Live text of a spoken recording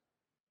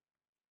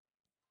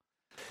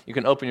You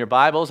can open your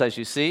Bibles as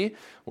you see.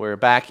 We're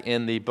back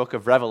in the book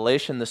of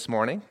Revelation this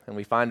morning, and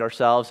we find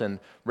ourselves in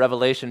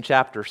Revelation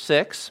chapter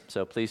 6.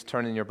 So please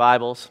turn in your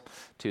Bibles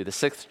to the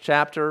 6th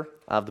chapter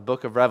of the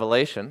book of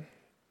Revelation.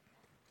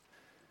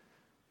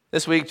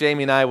 This week,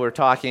 Jamie and I were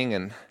talking,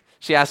 and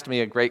she asked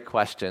me a great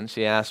question.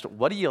 She asked,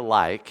 what do you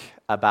like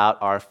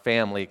about our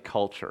family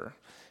culture?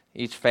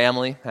 Each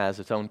family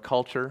has its own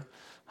culture.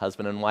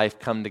 Husband and wife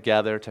come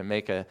together to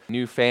make a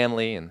new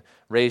family and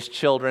raise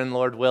children,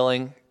 Lord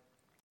willing.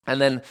 And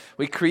then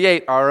we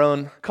create our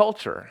own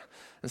culture.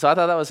 And so I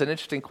thought that was an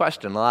interesting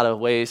question. A lot of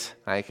ways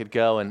I could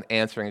go in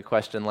answering a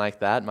question like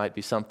that. Might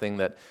be something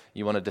that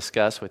you want to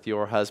discuss with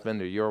your husband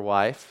or your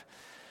wife.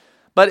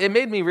 But it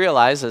made me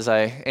realize as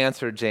I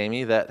answered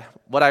Jamie that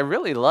what I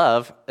really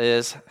love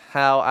is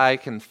how I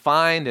can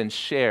find and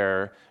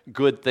share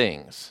good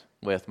things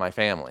with my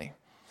family.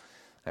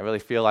 I really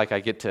feel like I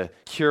get to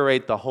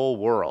curate the whole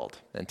world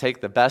and take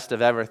the best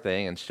of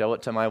everything and show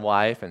it to my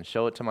wife and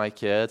show it to my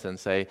kids and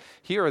say,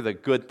 here are the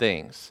good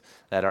things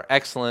that are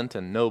excellent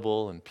and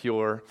noble and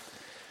pure.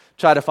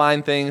 Try to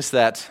find things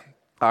that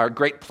are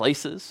great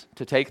places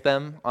to take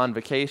them on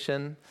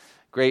vacation,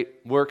 great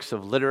works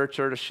of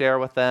literature to share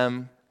with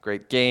them,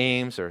 great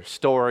games or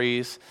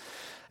stories.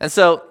 And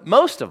so,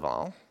 most of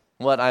all,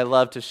 what I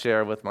love to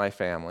share with my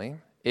family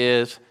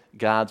is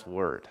God's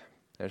Word.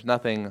 There's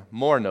nothing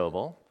more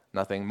noble,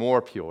 nothing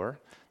more pure,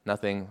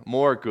 nothing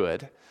more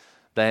good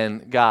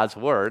than God's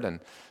Word. And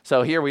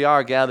so here we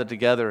are gathered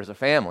together as a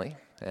family,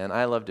 and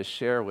I love to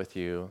share with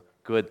you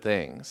good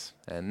things,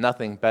 and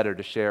nothing better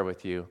to share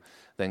with you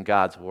than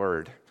God's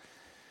Word.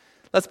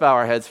 Let's bow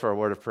our heads for a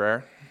word of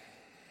prayer.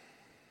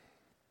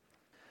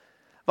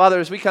 Father,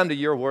 as we come to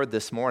your Word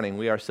this morning,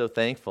 we are so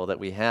thankful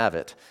that we have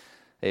it,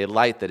 a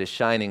light that is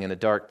shining in a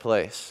dark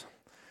place,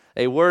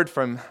 a word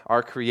from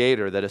our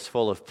Creator that is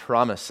full of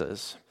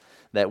promises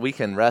that we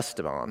can rest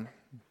on,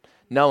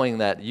 knowing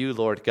that you,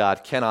 Lord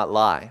God, cannot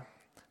lie,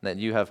 that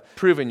you have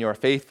proven your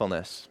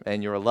faithfulness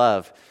and your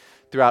love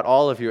throughout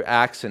all of your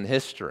acts in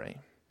history.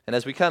 And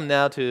as we come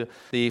now to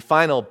the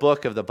final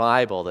book of the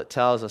Bible that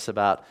tells us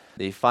about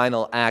the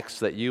final acts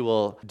that you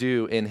will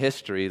do in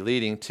history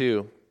leading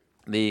to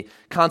the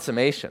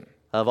consummation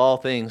of all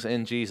things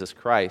in Jesus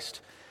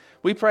Christ,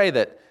 we pray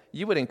that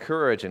you would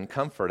encourage and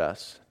comfort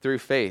us through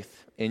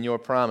faith in your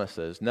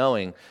promises,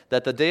 knowing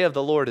that the day of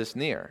the Lord is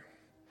near,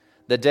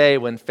 the day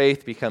when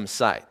faith becomes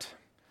sight,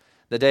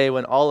 the day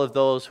when all of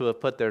those who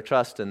have put their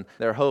trust and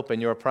their hope in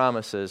your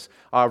promises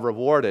are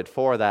rewarded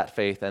for that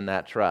faith and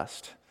that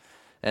trust,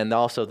 and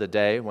also the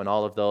day when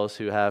all of those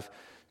who have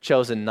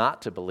chosen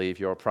not to believe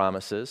your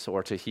promises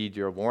or to heed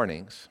your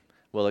warnings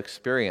will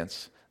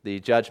experience the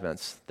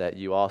judgments that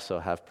you also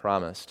have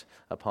promised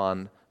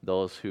upon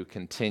those who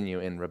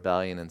continue in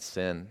rebellion and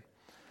sin.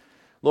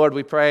 Lord,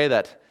 we pray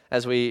that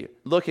as we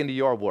look into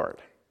your word,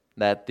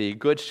 that the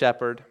Good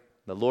Shepherd,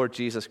 the Lord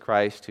Jesus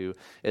Christ, who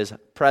is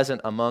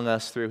present among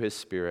us through his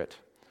Spirit,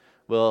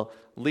 will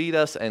lead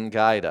us and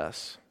guide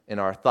us in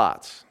our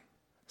thoughts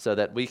so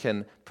that we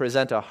can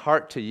present a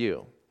heart to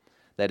you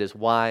that is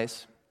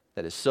wise,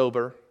 that is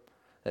sober,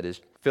 that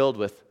is filled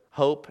with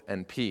hope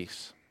and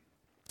peace,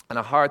 and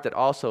a heart that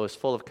also is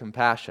full of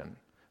compassion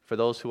for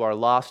those who are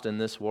lost in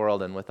this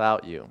world and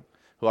without you,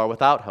 who are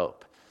without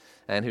hope,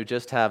 and who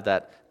just have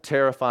that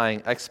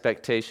terrifying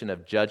expectation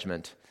of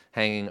judgment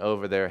hanging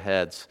over their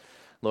heads.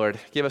 Lord,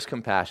 give us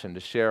compassion to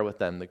share with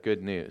them the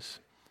good news,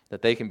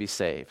 that they can be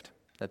saved,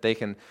 that they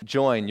can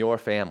join your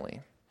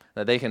family,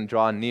 that they can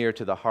draw near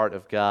to the heart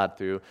of God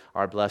through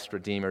our blessed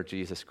Redeemer,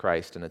 Jesus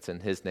Christ, and it's in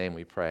his name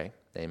we pray.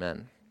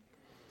 Amen.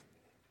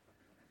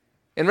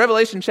 In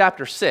Revelation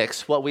chapter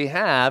 6, what we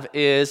have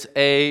is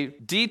a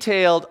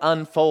detailed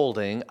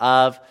unfolding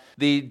of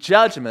the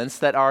judgments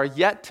that are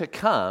yet to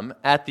come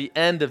at the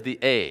end of the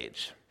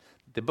age.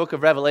 The book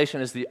of Revelation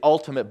is the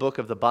ultimate book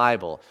of the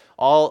Bible.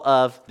 All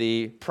of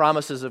the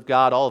promises of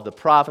God, all of the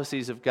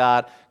prophecies of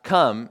God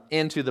come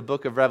into the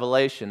book of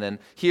Revelation. And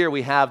here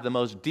we have the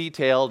most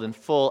detailed and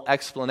full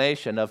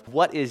explanation of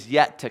what is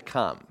yet to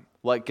come,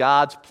 what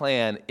God's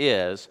plan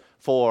is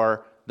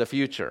for the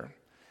future.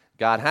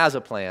 God has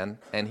a plan,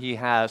 and he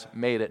has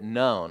made it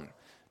known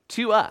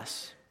to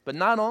us, but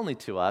not only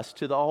to us,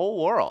 to the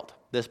whole world.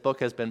 This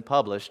book has been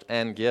published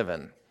and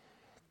given.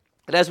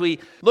 And as we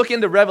look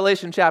into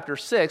Revelation chapter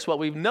 6, what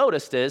we've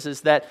noticed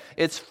is that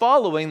it's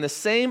following the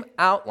same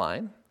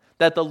outline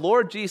that the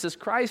Lord Jesus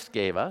Christ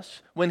gave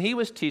us when he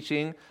was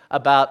teaching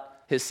about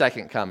his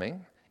second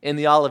coming in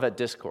the Olivet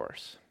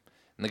Discourse.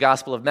 In the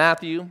Gospel of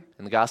Matthew,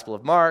 in the Gospel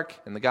of Mark,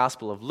 in the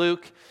Gospel of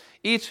Luke,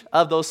 each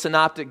of those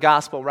synoptic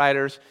gospel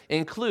writers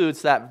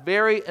includes that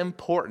very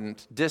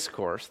important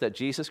discourse that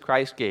Jesus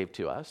Christ gave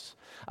to us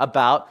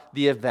about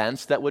the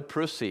events that would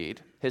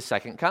precede his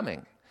second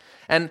coming.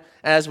 And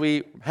as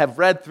we have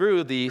read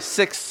through the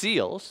 6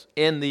 seals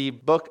in the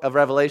book of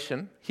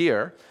Revelation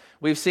here,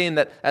 we've seen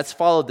that that's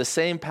followed the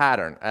same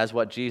pattern as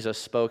what Jesus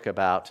spoke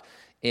about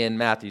in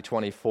Matthew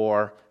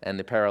 24 and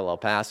the parallel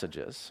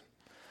passages.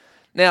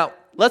 Now,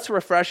 let's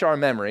refresh our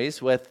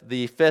memories with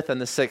the 5th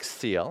and the 6th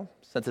seal,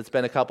 since it's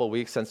been a couple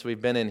weeks since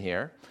we've been in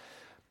here.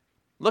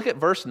 look at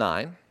verse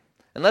 9,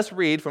 and let's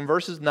read from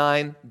verses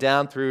 9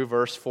 down through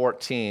verse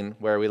 14,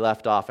 where we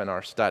left off in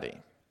our study.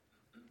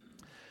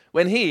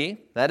 When he,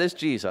 that is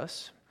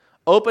Jesus,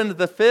 opened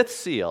the fifth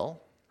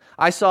seal,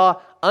 I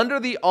saw under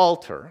the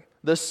altar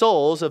the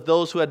souls of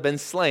those who had been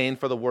slain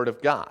for the word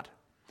of God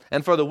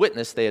and for the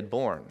witness they had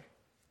borne.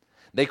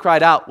 They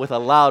cried out with a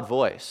loud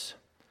voice,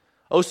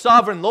 O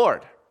sovereign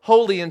Lord,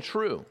 holy and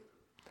true,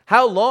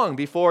 how long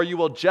before you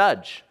will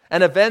judge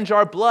and avenge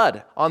our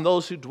blood on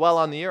those who dwell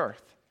on the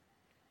earth?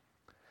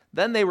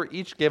 Then they were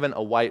each given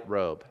a white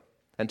robe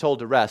and told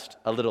to rest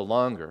a little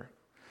longer,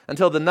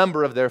 until the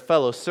number of their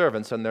fellow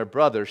servants and their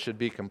brothers should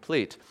be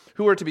complete,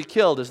 who were to be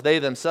killed as they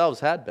themselves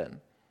had been.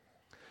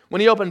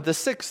 When he opened the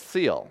sixth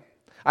seal,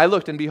 I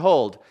looked, and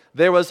behold,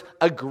 there was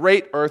a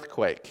great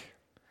earthquake,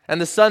 and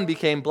the sun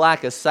became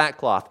black as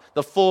sackcloth,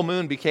 the full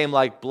moon became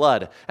like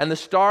blood, and the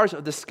stars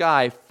of the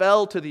sky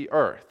fell to the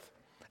earth,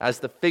 as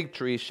the fig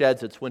tree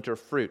sheds its winter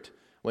fruit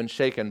when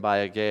shaken by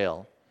a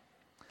gale.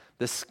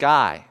 The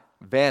sky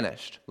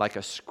vanished like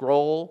a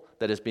scroll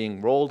that is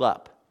being rolled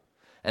up,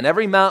 and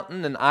every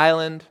mountain and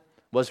island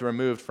was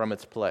removed from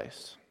its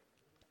place.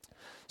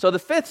 So the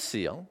fifth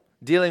seal,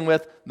 dealing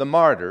with the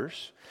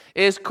martyrs,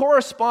 is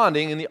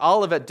corresponding in the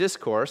Olivet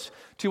Discourse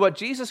to what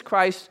Jesus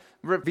Christ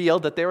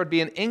revealed, that there would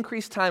be an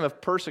increased time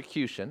of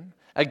persecution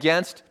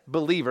against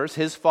believers,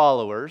 his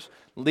followers,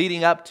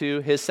 leading up to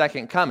his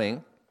second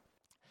coming.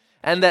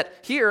 And that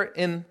here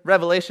in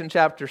Revelation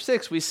chapter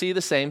 6, we see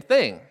the same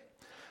thing.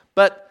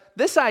 But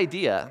this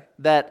idea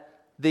that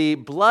the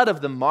blood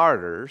of the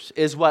martyrs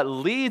is what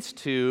leads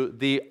to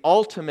the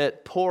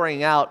ultimate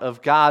pouring out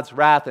of God's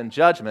wrath and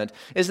judgment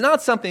is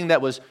not something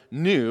that was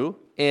new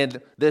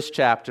in this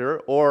chapter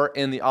or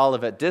in the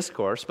Olivet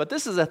Discourse, but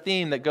this is a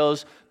theme that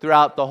goes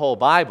throughout the whole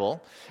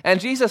Bible. And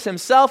Jesus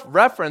himself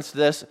referenced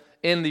this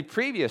in the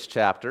previous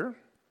chapter,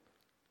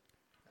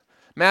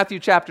 Matthew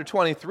chapter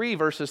 23,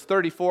 verses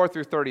 34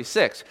 through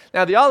 36.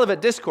 Now, the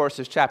Olivet Discourse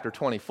is chapter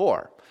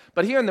 24.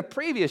 But here in the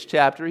previous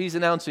chapter, he's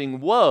announcing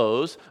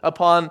woes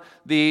upon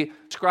the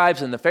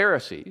scribes and the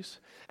Pharisees.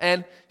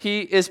 And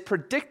he is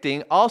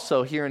predicting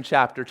also here in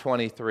chapter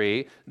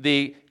 23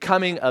 the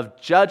coming of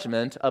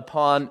judgment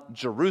upon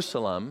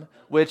Jerusalem,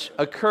 which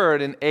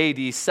occurred in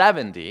AD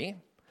 70.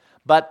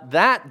 But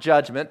that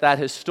judgment, that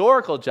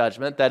historical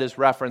judgment that is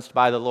referenced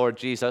by the Lord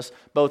Jesus,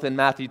 both in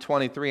Matthew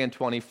 23 and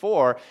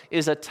 24,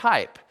 is a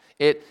type.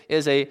 It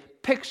is a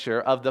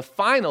picture of the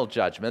final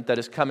judgment that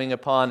is coming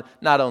upon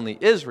not only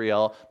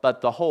Israel,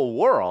 but the whole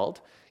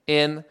world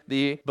in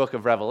the book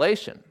of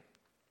Revelation.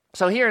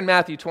 So here in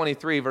Matthew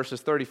 23,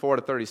 verses 34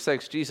 to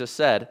 36, Jesus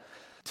said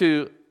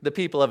to the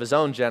people of his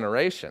own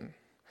generation,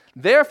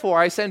 Therefore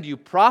I send you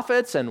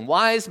prophets and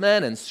wise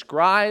men and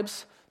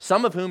scribes,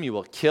 some of whom you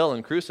will kill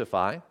and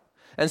crucify,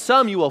 and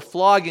some you will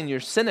flog in your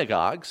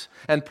synagogues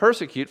and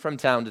persecute from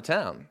town to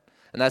town.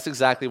 And that's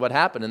exactly what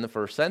happened in the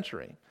first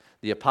century.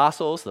 The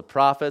apostles, the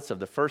prophets of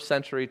the first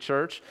century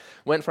church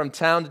went from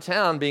town to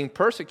town being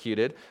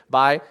persecuted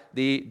by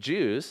the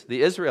Jews,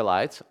 the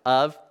Israelites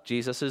of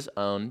Jesus'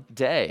 own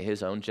day,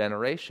 his own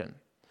generation.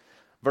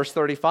 Verse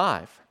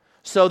 35,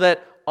 so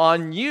that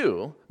on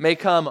you may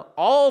come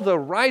all the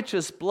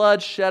righteous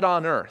blood shed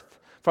on earth,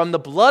 from the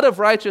blood of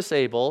righteous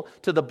Abel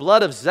to the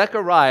blood of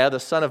Zechariah, the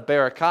son of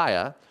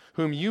Berechiah,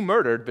 whom you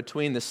murdered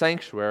between the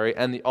sanctuary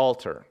and the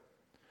altar.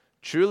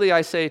 Truly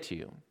I say to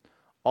you,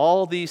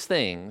 all these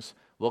things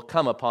will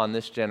come upon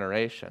this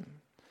generation.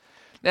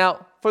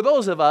 Now, for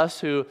those of us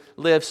who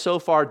live so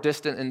far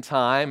distant in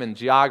time and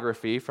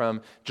geography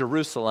from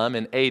Jerusalem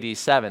in AD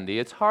 70,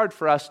 it's hard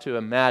for us to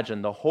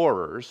imagine the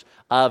horrors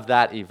of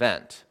that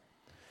event.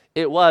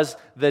 It was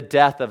the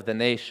death of the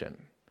nation.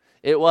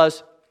 It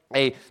was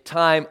a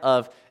time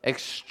of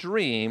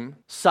extreme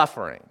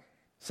suffering,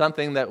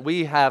 something that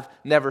we have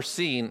never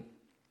seen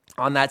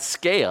on that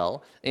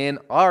scale in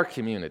our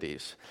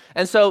communities.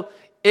 And so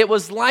it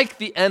was like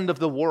the end of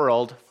the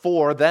world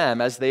for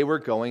them as they were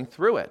going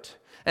through it.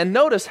 And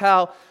notice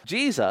how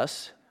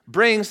Jesus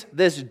brings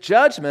this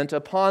judgment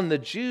upon the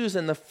Jews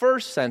in the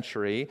first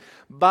century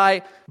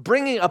by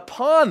bringing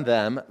upon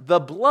them the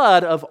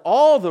blood of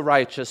all the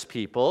righteous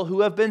people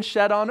who have been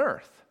shed on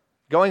earth,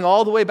 going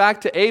all the way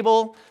back to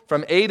Abel,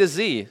 from A to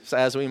Z,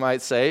 as we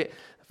might say,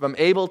 from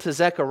Abel to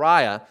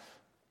Zechariah.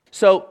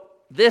 So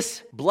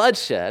this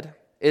bloodshed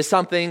is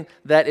something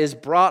that is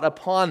brought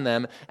upon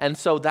them. And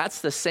so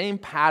that's the same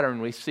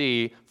pattern we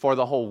see for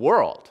the whole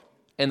world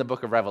in the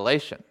book of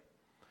Revelation.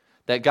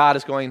 That God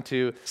is going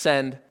to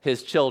send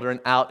his children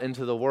out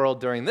into the world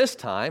during this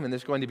time, and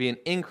there's going to be an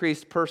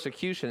increased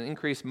persecution,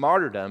 increased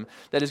martyrdom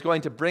that is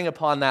going to bring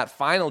upon that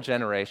final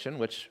generation,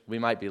 which we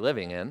might be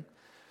living in,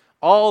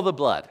 all the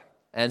blood.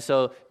 And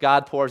so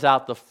God pours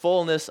out the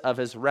fullness of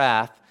his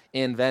wrath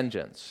in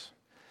vengeance.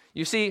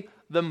 You see,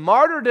 the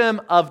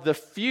martyrdom of the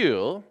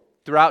few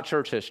throughout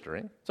church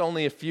history, it's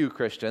only a few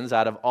Christians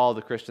out of all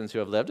the Christians who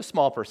have lived, a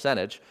small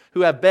percentage,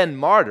 who have been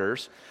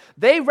martyrs,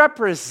 they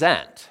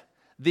represent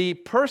the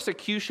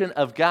persecution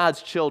of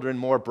God's children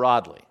more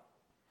broadly.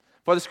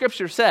 For the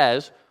scripture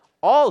says,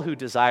 all who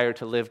desire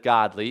to live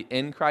godly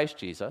in Christ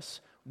Jesus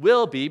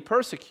will be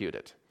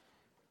persecuted.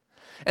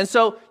 And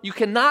so you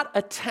cannot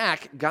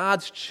attack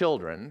God's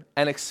children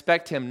and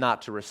expect him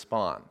not to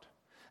respond.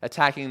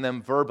 Attacking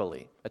them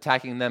verbally,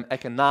 attacking them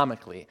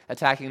economically,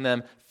 attacking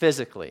them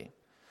physically.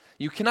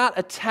 You cannot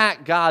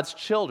attack God's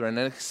children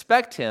and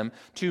expect him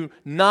to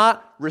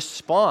not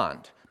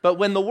respond. But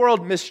when the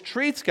world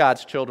mistreats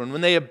God's children,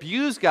 when they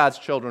abuse God's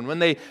children, when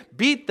they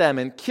beat them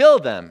and kill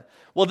them,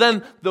 well,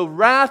 then the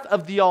wrath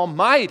of the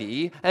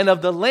Almighty and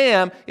of the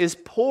Lamb is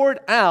poured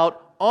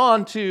out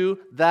onto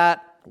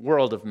that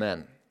world of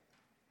men.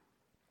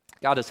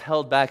 God has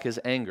held back his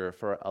anger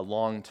for a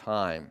long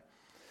time.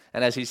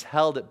 And as he's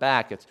held it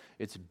back,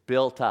 it's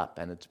built up,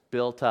 and it's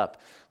built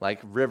up like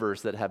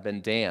rivers that have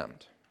been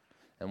dammed.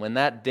 And when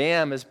that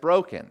dam is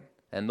broken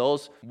and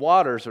those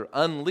waters are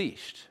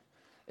unleashed,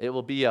 it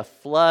will be a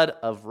flood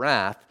of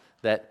wrath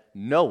that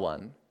no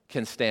one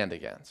can stand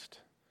against.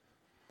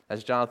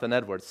 As Jonathan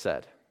Edwards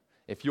said,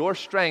 if your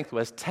strength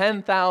was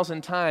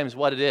 10,000 times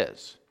what it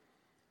is,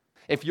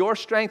 if your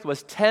strength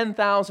was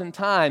 10,000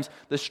 times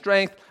the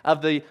strength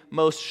of the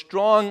most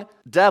strong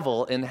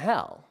devil in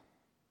hell,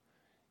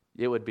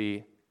 it would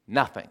be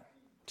nothing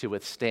to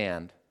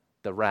withstand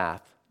the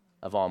wrath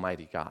of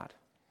Almighty God.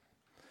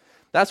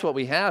 That's what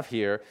we have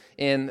here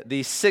in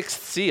the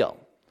sixth seal.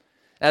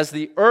 As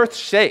the earth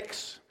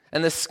shakes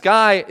and the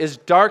sky is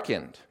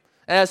darkened,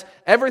 as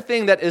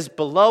everything that is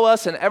below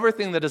us and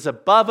everything that is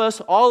above us,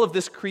 all of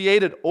this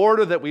created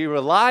order that we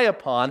rely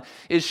upon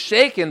is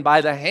shaken by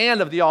the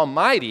hand of the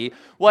Almighty,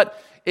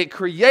 what it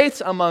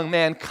creates among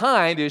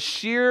mankind is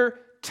sheer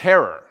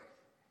terror.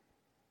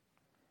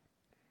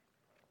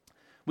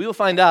 We will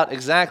find out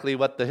exactly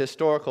what the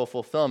historical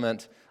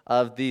fulfillment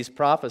of these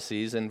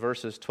prophecies in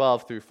verses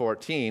 12 through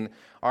 14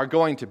 are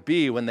going to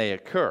be when they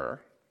occur.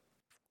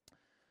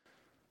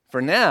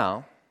 For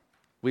now,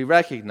 we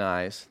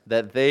recognize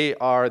that they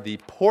are the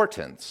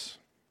portents,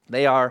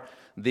 they are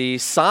the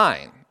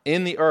sign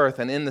in the earth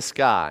and in the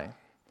sky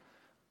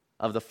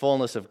of the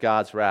fullness of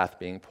God's wrath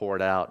being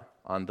poured out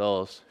on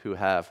those who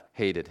have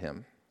hated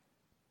him.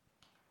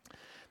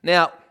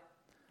 Now,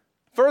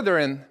 further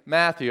in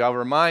Matthew, I'll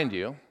remind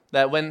you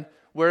that when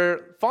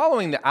we're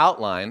following the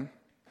outline,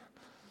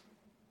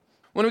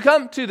 when we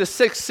come to the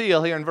sixth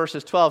seal here in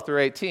verses 12 through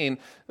 18,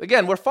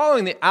 again, we're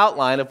following the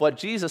outline of what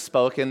Jesus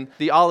spoke in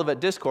the Olivet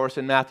Discourse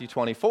in Matthew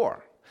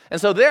 24.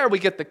 And so there we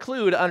get the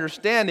clue to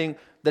understanding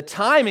the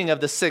timing of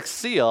the sixth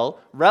seal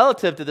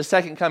relative to the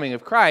second coming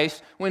of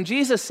Christ when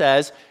Jesus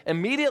says,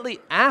 immediately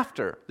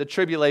after the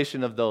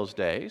tribulation of those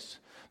days,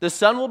 the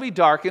sun will be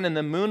darkened and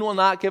the moon will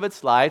not give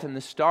its light and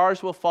the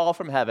stars will fall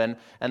from heaven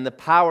and the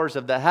powers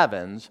of the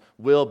heavens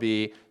will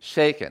be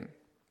shaken.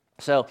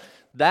 So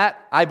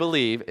that, I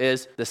believe,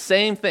 is the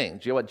same thing.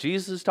 What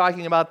Jesus is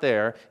talking about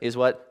there is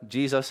what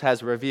Jesus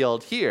has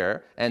revealed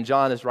here, and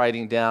John is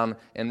writing down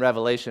in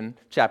Revelation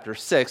chapter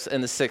 6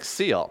 in the sixth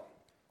seal.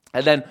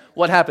 And then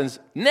what happens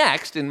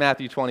next in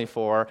Matthew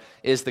 24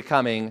 is the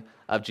coming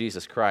of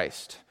Jesus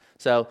Christ.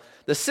 So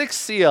the sixth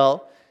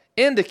seal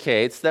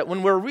indicates that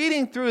when we're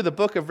reading through the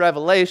book of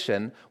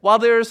Revelation, while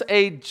there's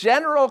a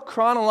general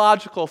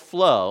chronological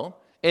flow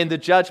in the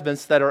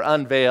judgments that are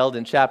unveiled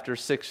in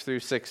chapters 6 through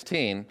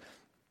 16,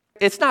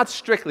 it's not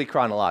strictly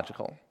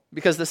chronological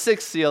because the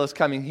sixth seal is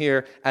coming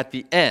here at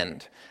the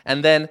end.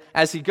 And then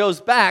as he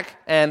goes back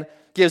and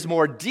gives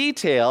more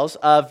details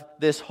of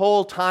this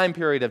whole time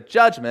period of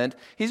judgment,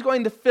 he's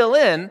going to fill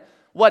in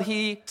what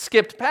he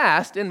skipped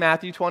past in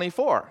Matthew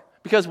 24.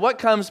 Because what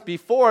comes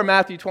before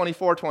Matthew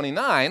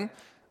 24:29,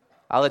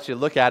 I'll let you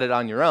look at it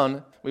on your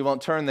own. We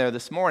won't turn there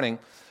this morning.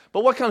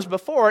 But what comes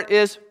before it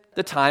is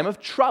the time of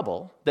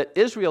trouble that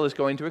Israel is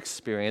going to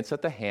experience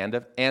at the hand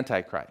of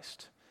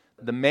Antichrist.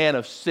 The man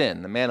of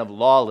sin, the man of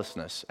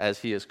lawlessness, as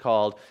he is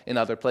called in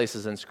other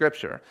places in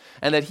Scripture.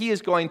 And that he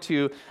is going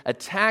to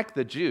attack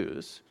the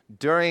Jews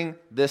during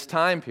this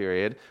time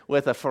period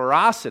with a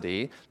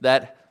ferocity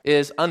that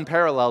is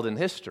unparalleled in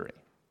history.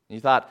 You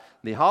thought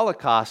the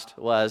Holocaust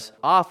was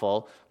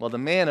awful. Well, the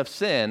man of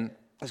sin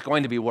is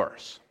going to be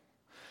worse.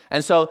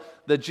 And so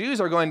the Jews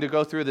are going to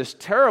go through this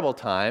terrible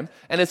time,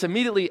 and it's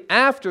immediately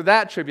after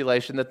that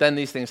tribulation that then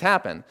these things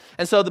happen.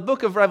 And so the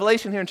book of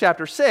Revelation here in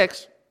chapter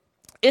 6,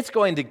 it's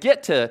going to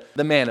get to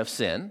the man of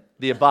sin,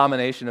 the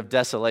abomination of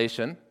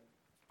desolation,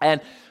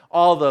 and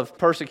all the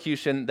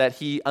persecution that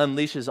he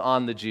unleashes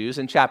on the Jews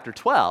in chapter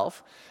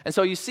 12. And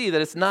so you see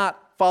that it's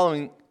not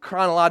following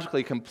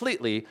chronologically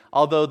completely,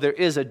 although there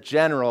is a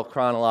general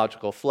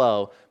chronological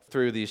flow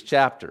through these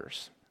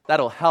chapters.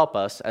 That'll help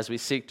us as we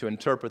seek to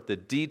interpret the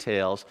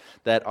details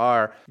that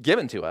are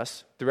given to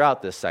us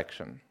throughout this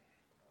section.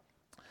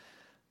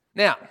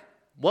 Now,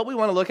 what we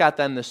want to look at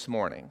then this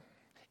morning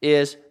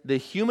is the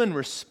human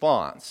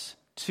response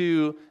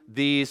to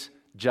these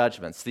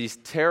judgments, these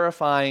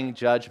terrifying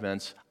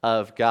judgments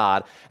of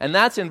God. And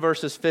that's in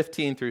verses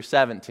 15 through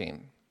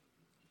 17.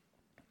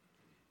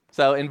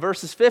 So in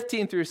verses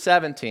 15 through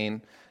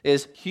 17,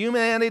 is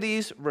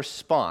humanity's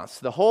response,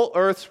 the whole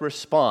earth's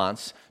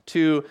response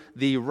to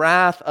the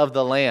wrath of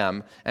the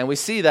Lamb. And we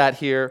see that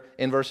here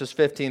in verses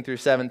 15 through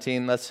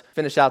 17. Let's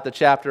finish out the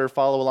chapter.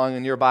 Follow along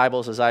in your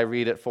Bibles as I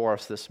read it for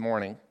us this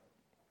morning.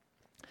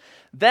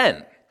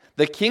 Then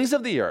the kings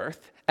of the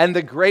earth and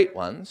the great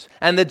ones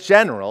and the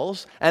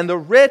generals and the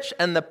rich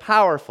and the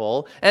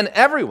powerful and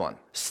everyone,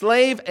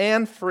 slave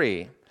and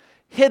free,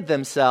 hid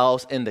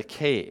themselves in the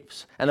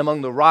caves and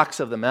among the rocks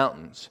of the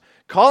mountains,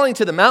 calling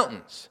to the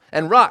mountains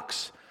and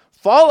rocks,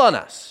 fall on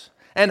us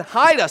and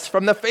hide us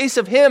from the face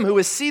of him who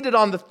is seated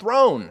on the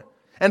throne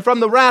and from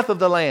the wrath of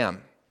the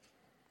Lamb.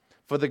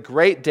 For the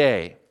great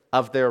day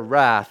of their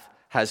wrath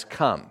has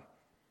come,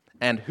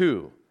 and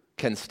who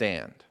can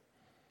stand?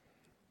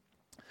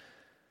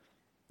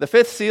 The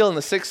fifth seal and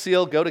the sixth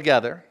seal go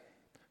together.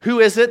 Who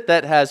is it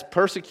that has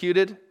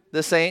persecuted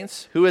the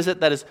saints? Who is it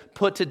that has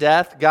put to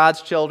death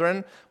God's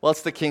children? Well,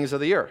 it's the kings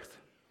of the earth.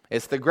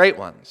 It's the great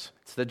ones.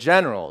 It's the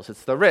generals.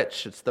 It's the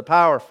rich. It's the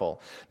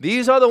powerful.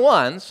 These are the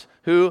ones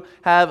who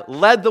have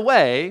led the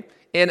way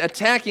in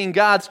attacking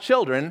God's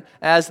children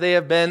as they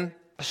have been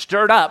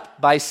stirred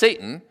up by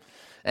Satan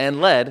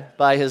and led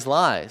by his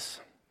lies.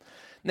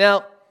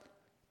 Now,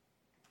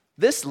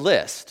 this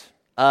list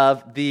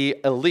of the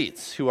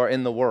elites who are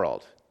in the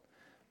world,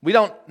 we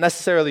don't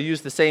necessarily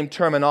use the same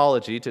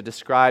terminology to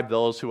describe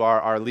those who are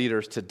our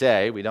leaders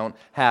today. We don't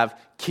have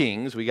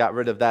kings. We got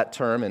rid of that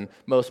term in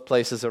most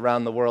places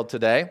around the world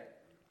today.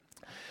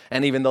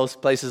 And even those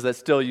places that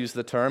still use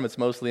the term, it's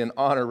mostly an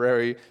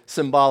honorary,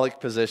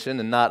 symbolic position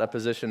and not a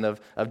position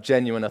of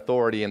genuine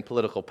authority and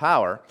political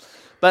power.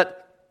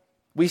 But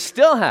we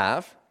still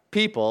have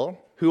people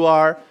who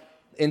are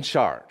in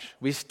charge.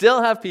 We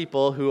still have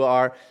people who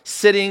are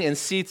sitting in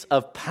seats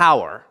of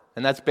power,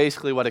 and that's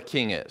basically what a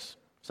king is.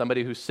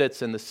 Somebody who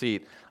sits in the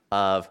seat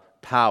of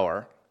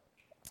power.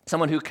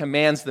 Someone who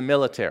commands the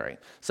military.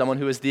 Someone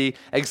who is the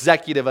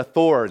executive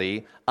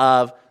authority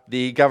of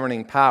the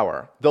governing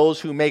power.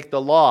 Those who make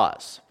the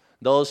laws.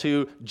 Those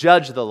who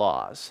judge the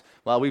laws.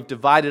 Well, we've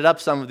divided up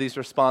some of these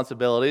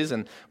responsibilities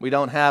and we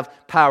don't have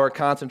power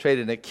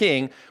concentrated in a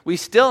king. We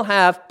still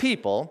have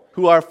people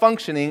who are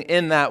functioning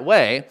in that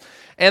way.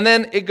 And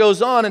then it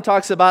goes on and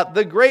talks about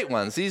the great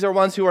ones. These are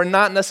ones who are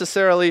not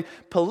necessarily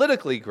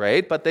politically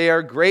great, but they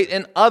are great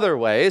in other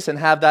ways and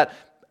have that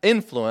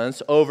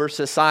influence over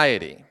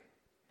society.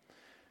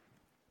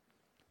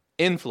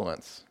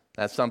 Influence.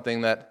 That's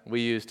something that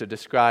we use to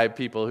describe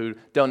people who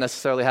don't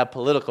necessarily have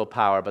political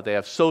power, but they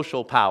have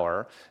social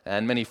power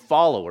and many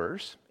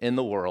followers in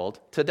the world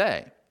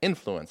today.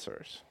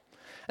 Influencers.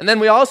 And then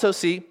we also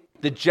see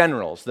the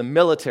generals, the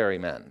military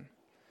men.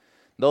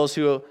 Those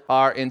who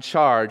are in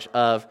charge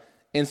of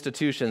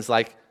institutions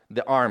like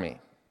the Army,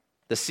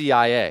 the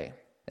CIA,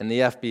 and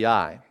the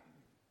FBI.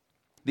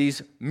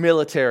 These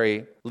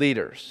military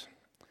leaders.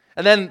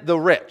 And then the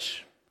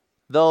rich,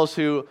 those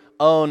who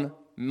own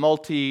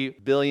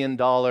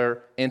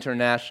multi-billion-dollar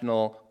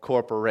international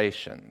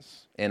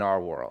corporations in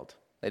our world.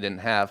 They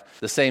didn't have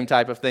the same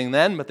type of thing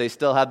then, but they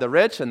still had the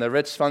rich, and the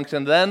rich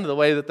functioned then the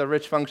way that the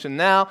rich function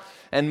now,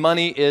 and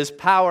money is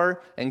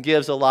power and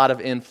gives a lot of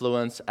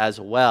influence as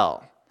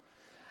well.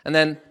 And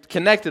then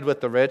connected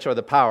with the rich or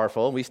the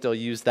powerful, we still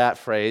use that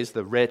phrase,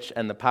 the rich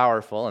and the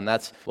powerful, and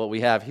that's what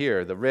we have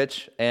here, the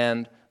rich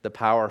and the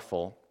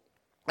powerful.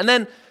 And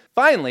then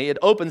finally, it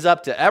opens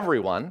up to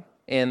everyone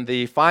in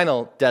the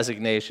final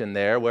designation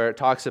there, where it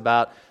talks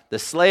about the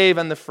slave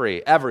and the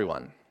free,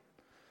 everyone.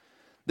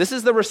 This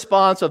is the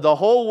response of the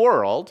whole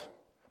world,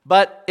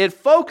 but it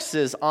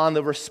focuses on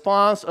the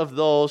response of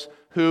those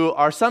who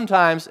are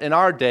sometimes in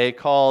our day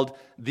called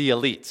the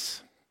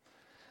elites.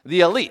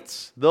 The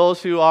elites,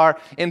 those who are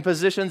in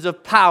positions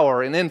of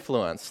power and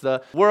influence.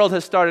 The world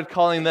has started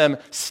calling them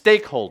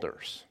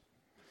stakeholders.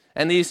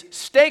 And these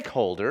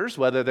stakeholders,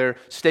 whether they're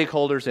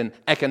stakeholders in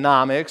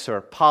economics or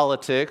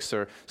politics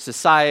or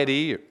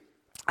society or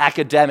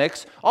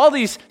academics, all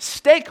these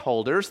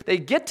stakeholders, they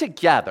get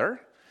together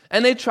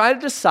and they try to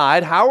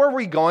decide how are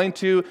we going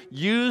to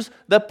use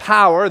the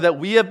power that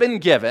we have been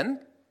given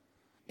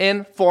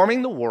in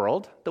forming the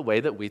world the way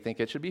that we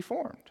think it should be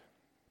formed.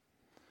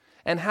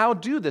 And how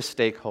do the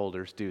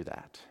stakeholders do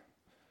that?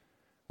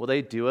 Will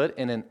they do it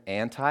in an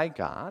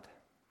anti-God,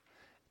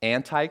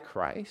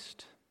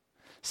 anti-Christ,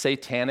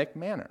 satanic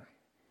manner?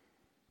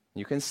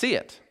 You can see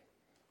it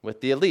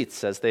with the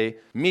elites as they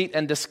meet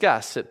and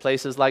discuss at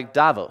places like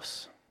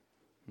Davos,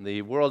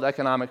 the World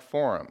Economic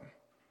Forum.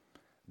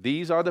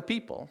 These are the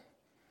people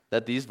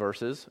that these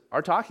verses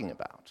are talking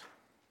about.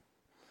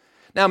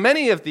 Now,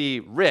 many of the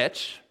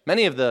rich,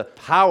 many of the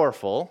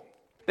powerful,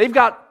 they've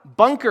got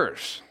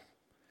bunkers.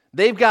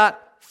 They've got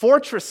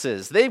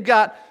fortresses. They've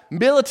got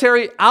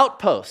military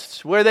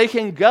outposts where they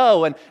can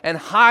go and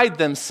hide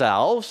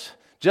themselves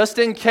just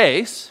in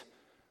case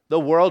the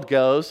world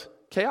goes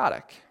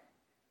chaotic.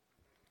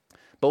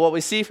 But what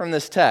we see from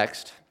this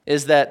text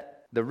is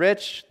that the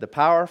rich, the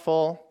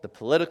powerful, the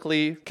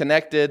politically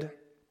connected,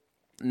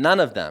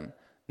 none of them,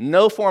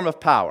 no form of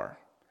power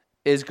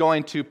is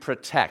going to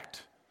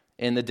protect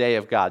in the day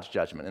of God's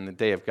judgment, in the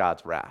day of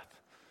God's wrath.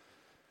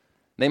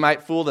 They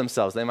might fool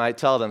themselves. They might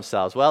tell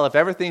themselves, well, if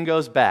everything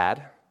goes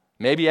bad,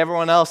 maybe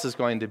everyone else is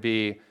going to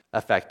be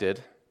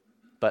affected,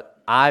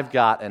 but I've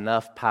got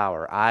enough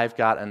power. I've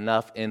got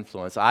enough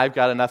influence. I've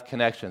got enough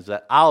connections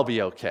that I'll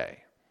be okay.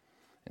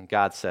 And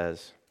God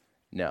says,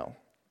 no,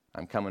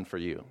 I'm coming for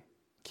you,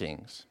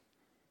 kings.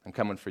 I'm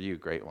coming for you,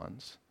 great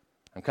ones.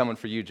 I'm coming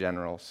for you,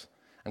 generals.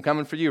 I'm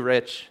coming for you,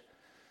 rich.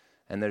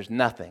 And there's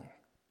nothing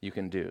you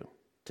can do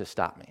to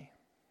stop me.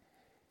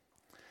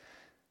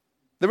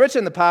 The rich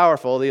and the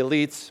powerful, the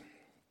elites,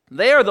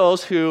 they are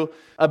those who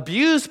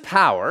abuse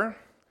power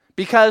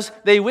because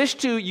they wish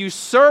to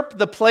usurp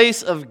the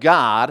place of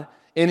God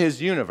in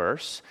his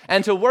universe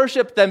and to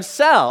worship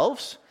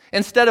themselves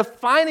instead of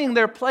finding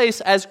their place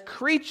as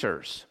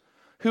creatures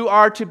who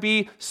are to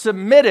be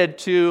submitted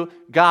to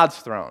God's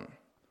throne.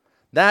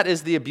 That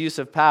is the abuse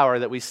of power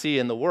that we see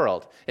in the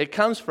world. It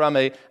comes from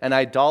an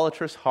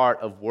idolatrous heart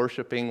of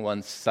worshiping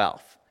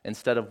oneself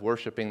instead of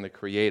worshiping the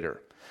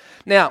Creator.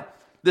 Now,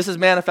 this is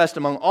manifest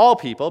among all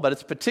people, but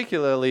it's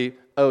particularly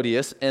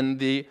odious in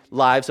the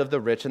lives of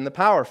the rich and the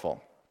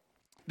powerful.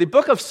 The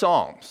book of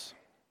Psalms.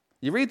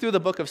 You read through the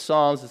book of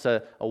Psalms, it's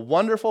a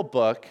wonderful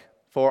book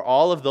for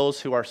all of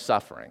those who are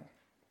suffering.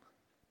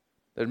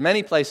 There are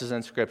many places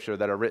in Scripture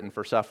that are written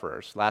for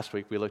sufferers. Last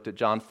week we looked at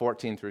John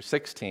 14 through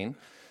 16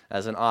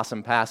 as an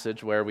awesome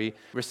passage where we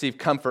receive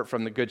comfort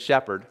from the Good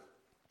Shepherd.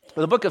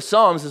 But the book of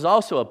Psalms is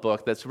also a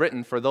book that's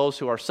written for those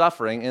who are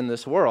suffering in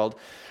this world.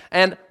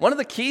 And one of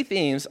the key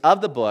themes of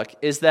the book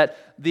is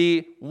that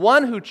the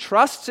one who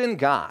trusts in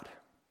God,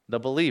 the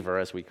believer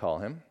as we call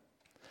him,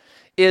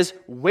 is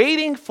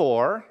waiting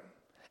for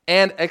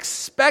and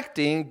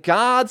expecting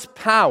God's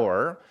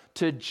power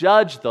to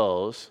judge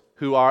those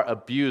who are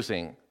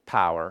abusing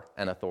power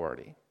and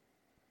authority.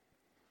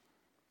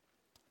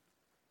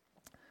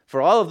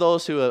 For all of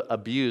those who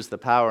abuse the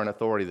power and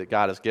authority that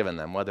God has given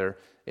them, whether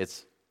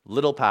it's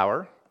little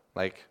power,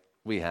 like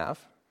we have,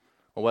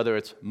 or whether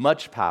it's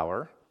much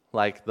power,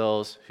 like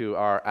those who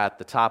are at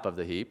the top of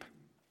the heap,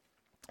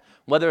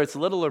 whether it's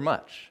little or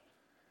much,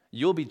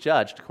 you'll be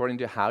judged according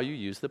to how you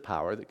use the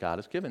power that God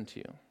has given to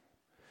you.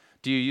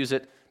 Do you use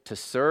it to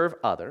serve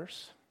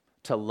others,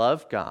 to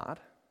love God,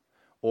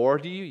 or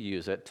do you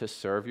use it to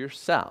serve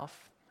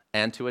yourself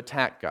and to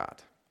attack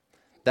God?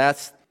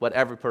 That's what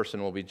every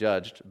person will be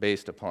judged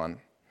based upon.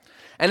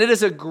 And it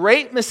is a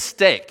great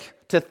mistake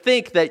to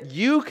think that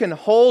you can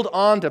hold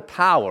on to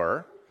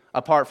power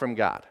apart from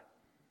God.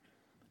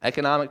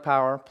 Economic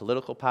power,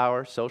 political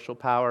power, social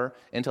power,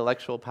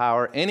 intellectual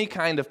power, any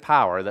kind of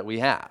power that we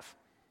have.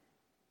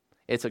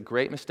 It's a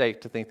great mistake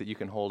to think that you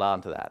can hold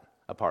on to that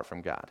apart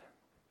from God.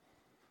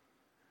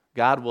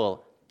 God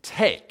will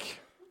take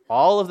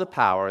all of the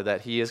power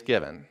that he has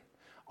given,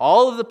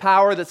 all of the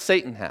power that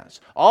Satan has,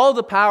 all of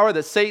the power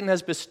that Satan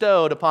has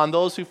bestowed upon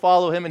those who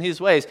follow him in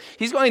his ways.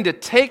 He's going to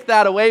take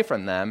that away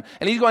from them,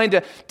 and he's going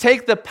to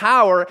take the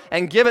power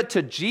and give it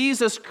to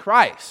Jesus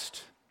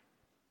Christ.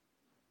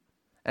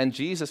 And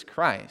Jesus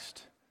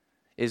Christ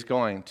is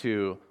going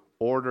to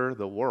order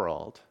the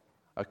world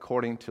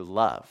according to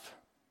love,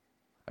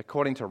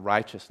 according to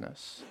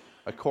righteousness,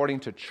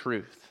 according to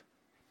truth.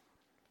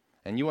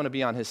 And you want to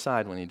be on his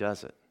side when he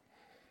does it.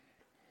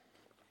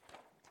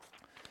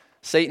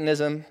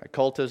 Satanism,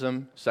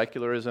 occultism,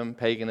 secularism,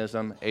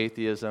 paganism,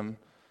 atheism,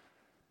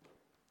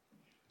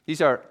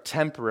 these are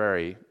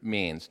temporary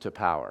means to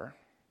power,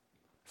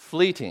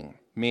 fleeting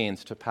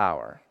means to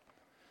power.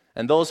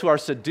 And those who are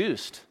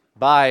seduced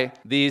by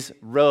these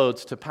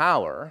roads to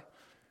power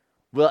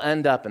will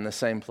end up in the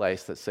same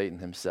place that Satan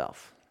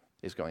himself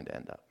is going to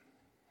end up.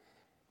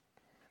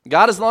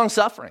 God is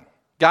long-suffering.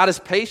 God is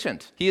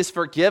patient. He is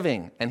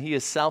forgiving, and he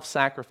is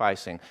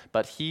self-sacrificing,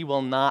 but he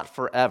will not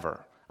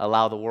forever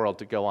allow the world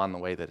to go on the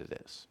way that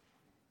it is.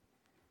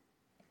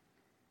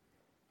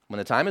 When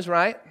the time is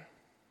right,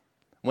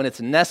 when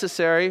it's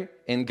necessary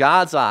in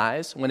God's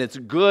eyes, when it's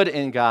good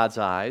in God's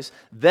eyes,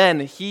 then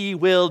he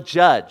will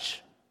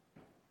judge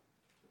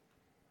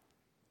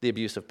the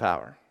abuse of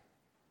power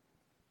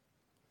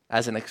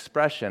as an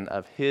expression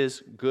of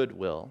his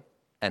goodwill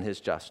and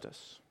his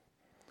justice.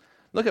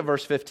 Look at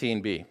verse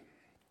 15b,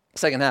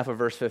 second half of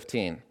verse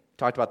 15.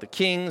 Talked about the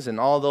kings and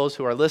all those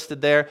who are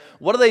listed there.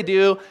 What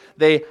do?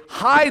 They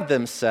hide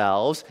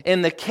themselves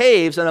in the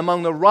caves and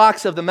among the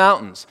rocks of the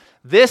mountains.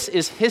 This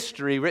is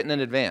history written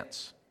in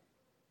advance.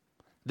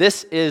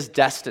 This is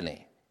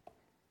destiny.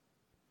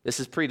 This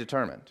is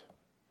predetermined.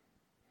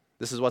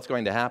 This is what's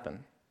going to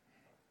happen.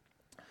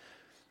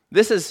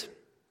 This is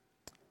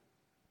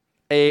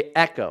an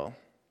echo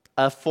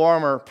of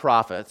former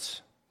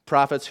prophets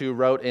who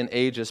wrote in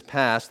ages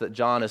past that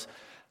John has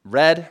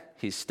read,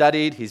 he's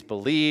studied, he's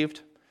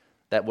believed,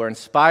 that were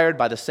inspired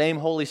by the same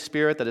Holy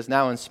Spirit that is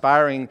now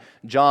inspiring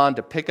John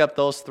to pick up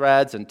those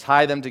threads and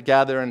tie them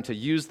together and to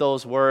use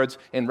those words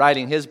in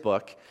writing his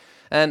book.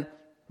 And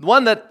the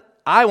one that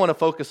I want to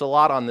focus a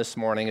lot on this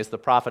morning is the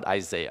prophet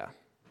Isaiah.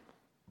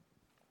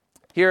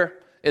 Here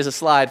is a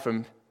slide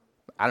from,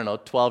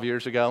 12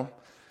 years ago,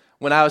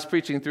 when I was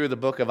preaching through the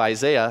book of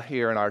Isaiah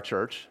here in our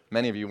church.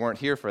 Many of you weren't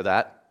here for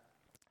that.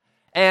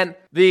 And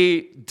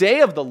the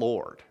day of the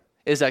Lord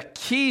is a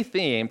key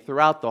theme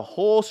throughout the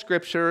whole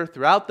Scripture,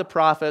 throughout the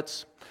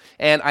prophets.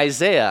 And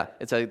Isaiah,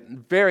 it's a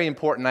very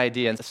important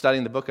idea in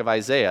studying the book of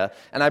Isaiah.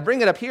 And I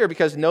bring it up here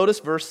because notice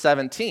verse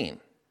 17.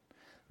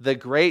 The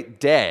great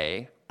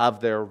day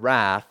of their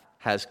wrath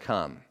has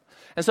come.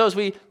 And so as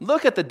we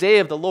look at the day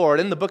of the Lord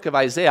in the book of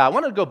Isaiah, I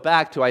want to go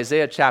back to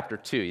Isaiah chapter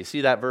 2. You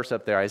see that verse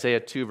up there,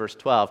 Isaiah 2, verse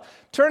 12.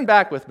 Turn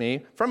back with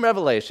me from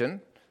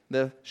Revelation,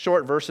 the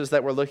short verses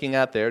that we're looking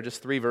at there,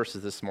 just 3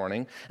 verses this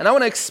morning. And I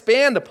want to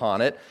expand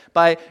upon it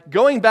by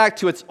going back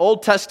to its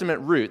Old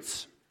Testament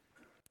roots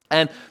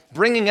and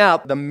bringing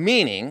out the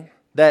meaning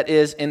that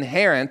is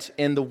inherent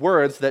in the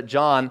words that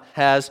John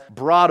has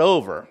brought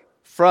over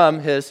from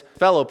his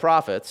fellow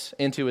prophets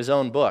into his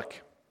own book.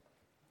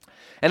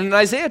 And in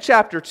Isaiah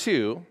chapter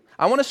 2,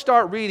 I want to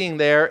start reading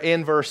there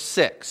in verse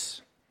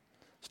 6.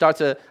 Starts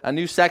a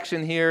new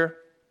section here.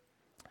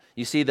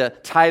 You see the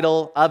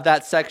title of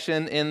that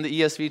section in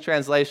the ESV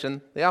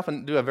translation. They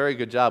often do a very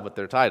good job with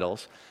their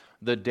titles.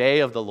 The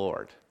Day of the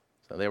Lord.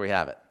 So there we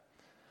have it.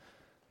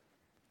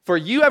 For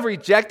you have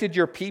rejected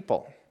your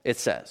people, it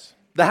says,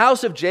 the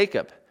house of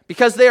Jacob,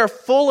 because they are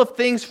full of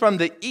things from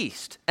the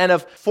east and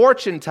of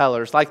fortune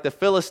tellers like the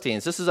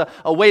Philistines. This is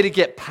a way to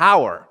get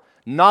power,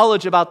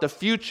 knowledge about the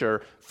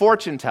future,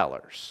 fortune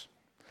tellers.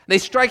 They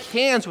strike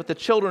hands with the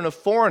children of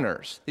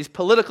foreigners, these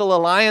political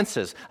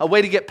alliances, a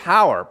way to get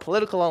power,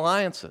 political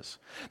alliances.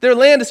 Their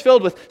land is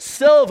filled with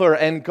silver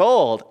and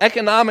gold,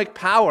 economic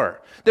power.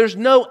 There's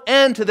no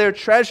end to their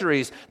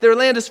treasuries. Their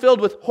land is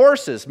filled with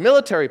horses,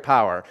 military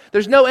power.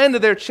 There's no end to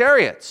their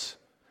chariots.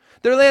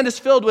 Their land is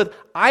filled with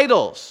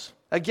idols.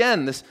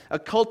 Again, this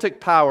occultic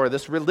power,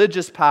 this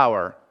religious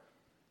power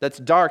that's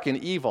dark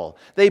and evil.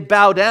 They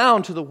bow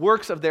down to the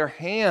works of their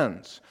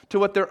hands, to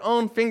what their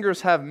own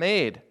fingers have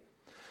made.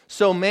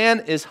 So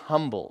man is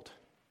humbled,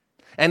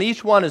 and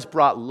each one is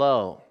brought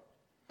low.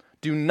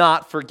 Do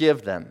not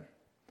forgive them.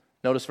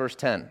 Notice verse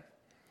 10.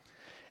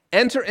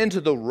 Enter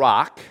into the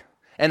rock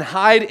and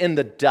hide in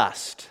the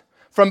dust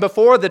from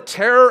before the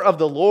terror of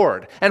the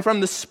Lord and from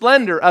the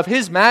splendor of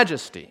his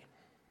majesty.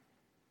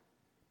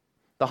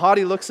 The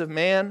haughty looks of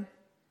man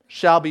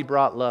shall be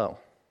brought low.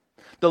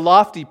 The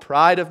lofty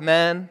pride of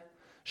men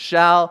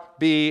shall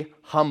be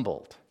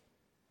humbled.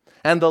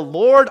 And the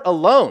Lord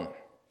alone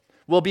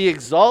will be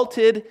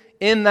exalted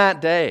in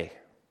that day.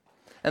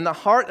 And the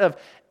heart of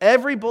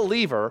every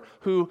believer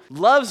who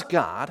loves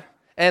God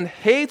and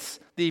hates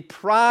the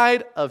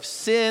pride of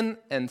sin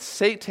and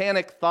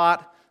satanic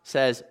thought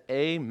says,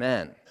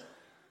 Amen.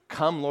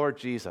 Come, Lord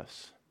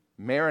Jesus.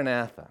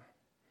 Maranatha.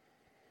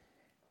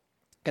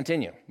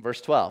 Continue, verse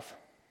 12.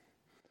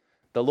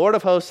 The Lord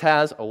of hosts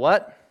has a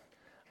what?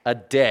 A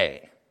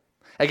day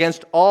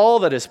against all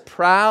that is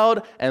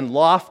proud and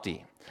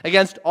lofty,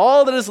 against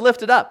all that is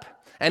lifted up,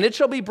 and it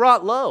shall be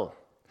brought low,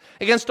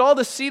 against all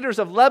the cedars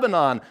of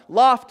Lebanon,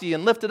 lofty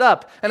and lifted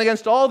up, and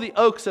against all the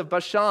oaks of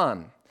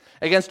Bashan,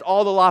 against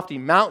all the lofty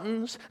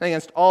mountains, and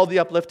against all the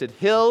uplifted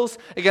hills,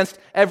 against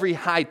every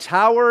high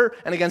tower,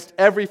 and against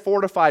every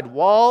fortified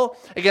wall,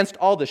 against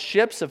all the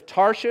ships of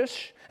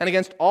Tarshish, and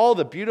against all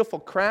the beautiful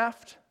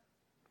craft.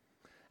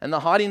 And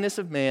the haughtiness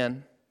of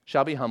man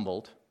shall be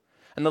humbled,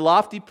 and the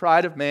lofty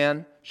pride of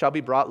man shall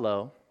be brought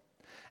low,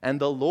 and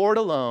the Lord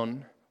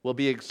alone will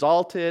be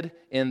exalted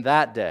in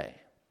that day.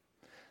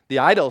 The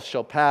idols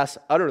shall pass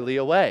utterly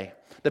away.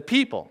 The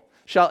people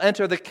shall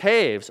enter the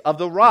caves of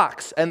the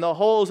rocks and the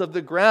holes of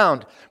the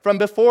ground from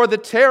before the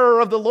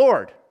terror of the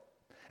Lord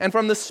and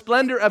from the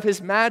splendor of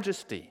his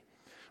majesty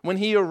when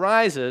he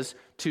arises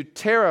to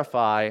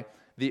terrify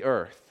the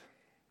earth.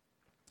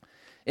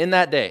 In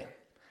that day,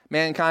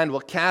 mankind will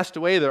cast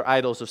away their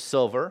idols of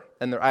silver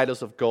and their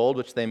idols of gold,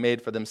 which they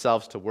made for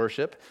themselves to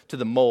worship, to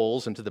the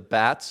moles and to the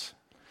bats,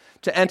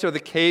 to enter the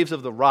caves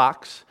of the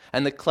rocks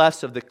and the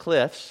clefts of the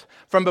cliffs,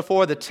 from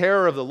before the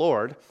terror of the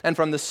Lord and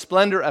from the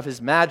splendor of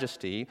his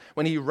majesty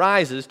when he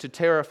rises to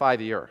terrify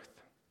the earth.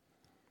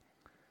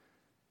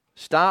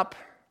 Stop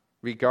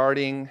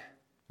regarding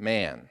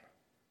man,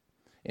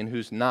 in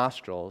whose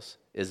nostrils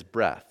is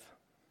breath,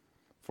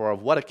 for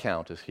of what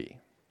account is he?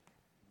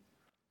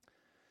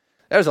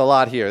 There's a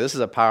lot here. This is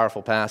a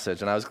powerful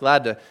passage, and I was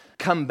glad to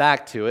come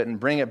back to it and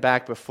bring it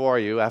back before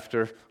you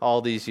after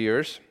all these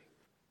years.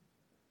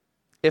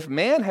 If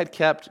man had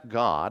kept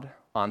God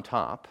on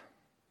top,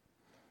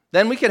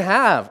 then we could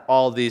have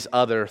all these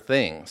other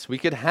things. We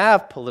could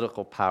have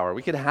political power.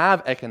 We could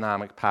have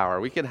economic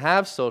power. We could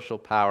have social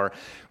power.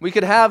 We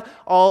could have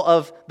all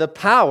of the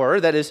power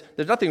that is,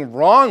 there's nothing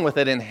wrong with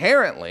it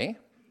inherently.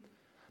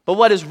 But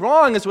what is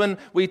wrong is when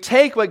we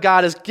take what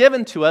God has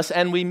given to us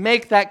and we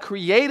make that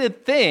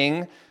created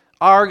thing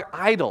our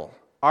idol,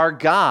 our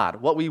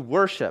God, what we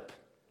worship,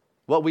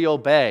 what we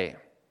obey.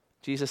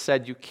 Jesus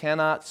said, you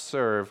cannot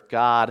serve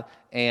God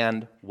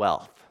and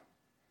wealth.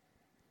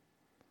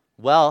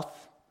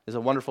 Wealth is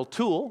a wonderful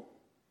tool,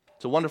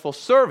 it's a wonderful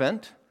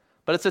servant,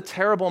 but it's a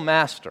terrible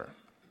master.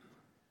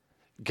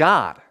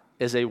 God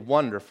is a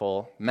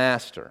wonderful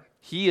master.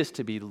 He is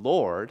to be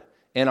Lord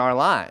in our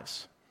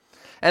lives.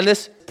 And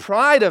this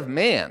pride of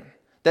man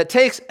that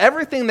takes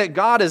everything that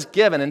God has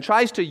given and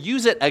tries to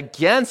use it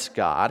against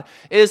God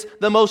is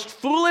the most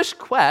foolish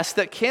quest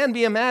that can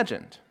be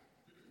imagined.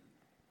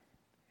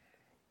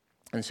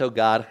 And so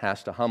God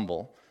has to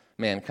humble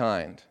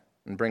mankind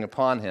and bring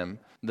upon him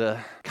the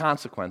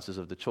consequences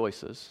of the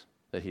choices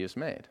that he has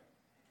made.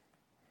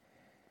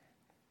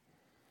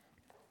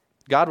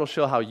 God will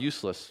show how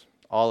useless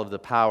all of the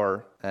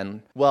power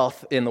and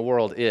wealth in the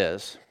world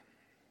is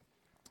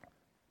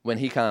when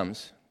he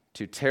comes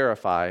to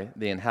terrify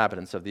the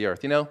inhabitants of the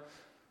earth. You know,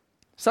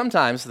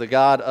 sometimes the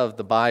God of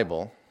the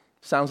Bible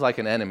sounds like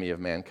an enemy of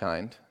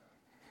mankind.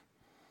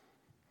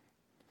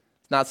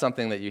 It's not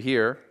something that you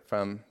hear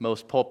from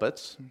most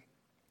pulpits,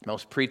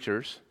 most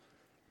preachers.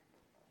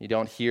 You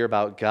don't hear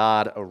about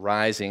God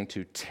arising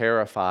to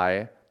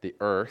terrify the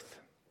earth.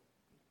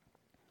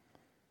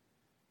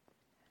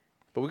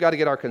 But we've got to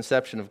get our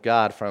conception of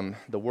God from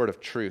the word of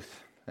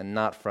truth and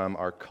not from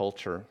our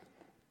culture.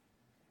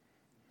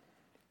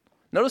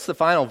 Notice the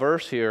final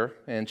verse here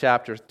in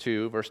chapter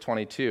 2, verse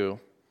 22.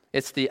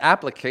 It's the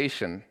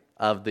application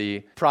of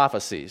the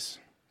prophecies.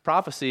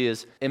 Prophecy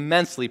is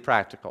immensely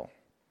practical.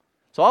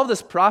 So all of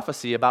this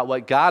prophecy about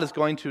what God is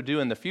going to do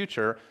in the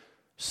future,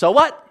 so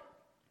what?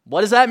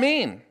 What does that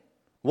mean?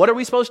 What are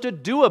we supposed to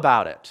do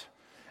about it?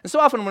 And so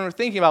often when we're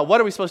thinking about what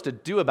are we supposed to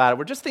do about it,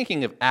 we're just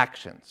thinking of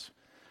actions.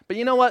 But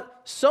you know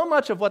what? So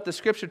much of what the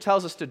Scripture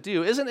tells us to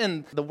do isn't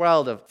in the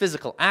world of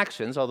physical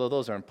actions, although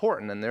those are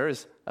important, and there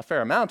is a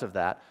fair amount of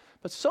that.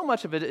 But so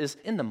much of it is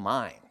in the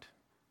mind.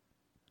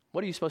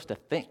 What are you supposed to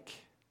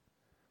think?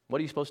 What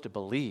are you supposed to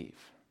believe?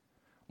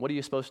 What are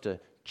you supposed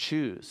to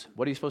choose?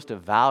 What are you supposed to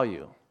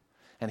value?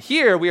 And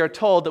here we are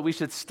told that we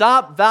should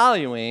stop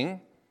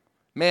valuing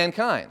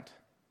mankind.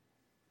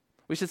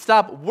 We should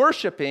stop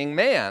worshiping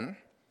man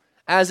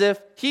as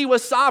if he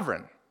was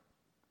sovereign,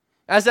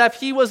 as if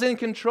he was in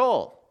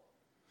control,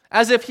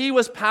 as if he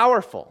was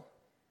powerful.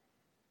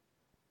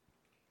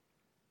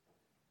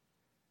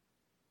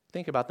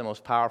 Think about the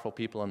most powerful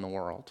people in the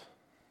world.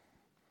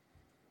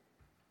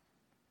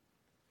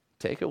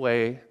 Take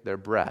away their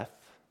breath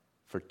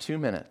for 2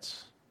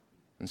 minutes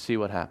and see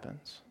what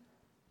happens.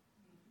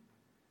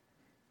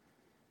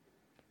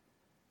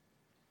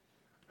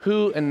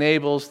 Who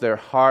enables their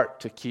heart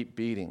to keep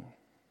beating?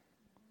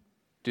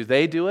 Do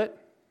they do it?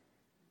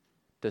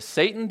 Does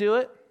Satan do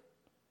it?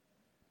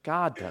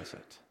 God does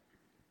it.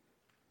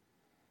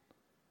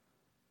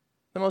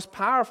 The most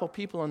powerful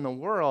people in the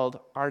world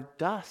are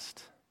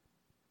dust.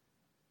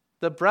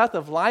 The breath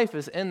of life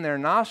is in their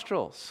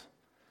nostrils.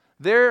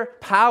 Their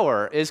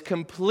power is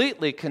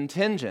completely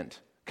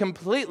contingent,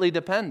 completely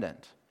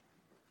dependent.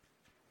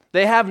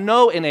 They have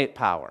no innate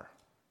power.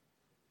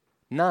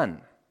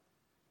 None.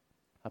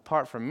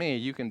 Apart from me,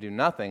 you can do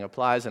nothing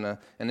applies in an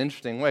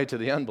interesting way to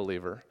the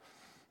unbeliever.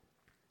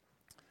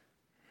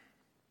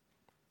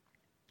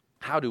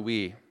 How do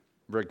we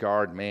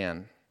regard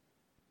man?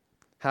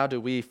 How do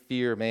we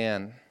fear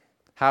man?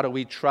 How do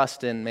we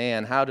trust in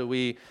man? How do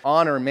we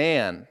honor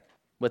man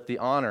with the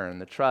honor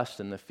and the trust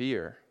and the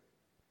fear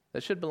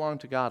that should belong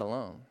to God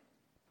alone?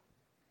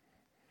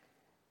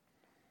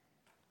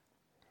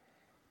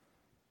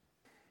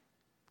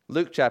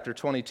 Luke chapter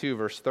 22,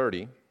 verse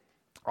 30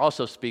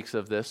 also speaks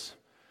of this.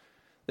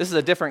 This is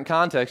a different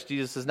context.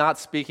 Jesus is not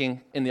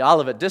speaking in the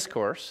Olivet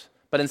Discourse,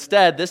 but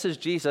instead this is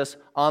Jesus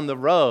on the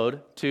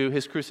road to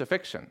his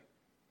crucifixion.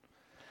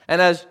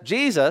 And as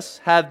Jesus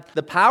had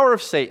the power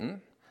of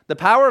Satan, the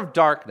power of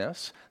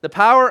darkness, the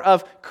power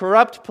of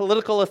corrupt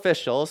political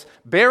officials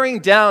bearing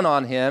down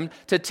on him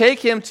to take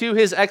him to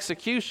his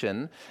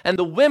execution, and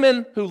the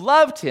women who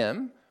loved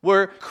him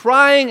were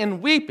crying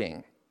and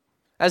weeping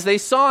as they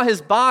saw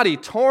his body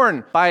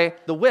torn by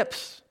the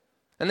whips,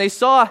 and they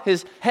saw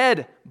his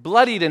head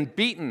bloodied and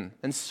beaten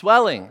and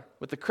swelling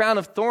with the crown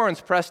of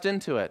thorns pressed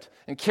into it,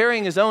 and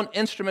carrying his own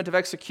instrument of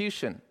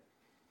execution.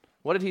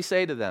 What did he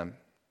say to them?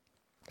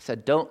 He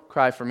said, "Don't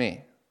cry for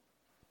me.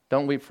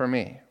 Don't weep for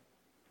me.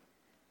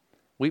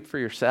 Weep for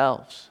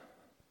yourselves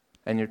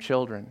and your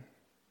children."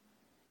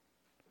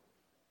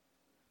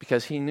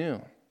 Because he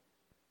knew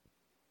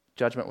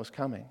judgment was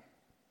coming.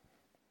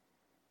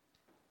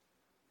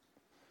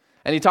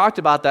 And he talked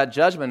about that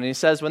judgment, and he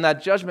says, when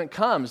that judgment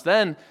comes,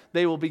 then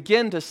they will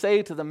begin to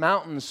say to the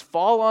mountains,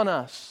 "Fall on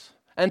us,"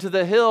 and to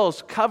the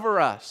hills, "Cover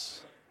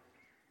us."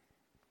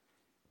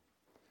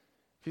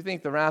 If you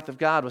think the wrath of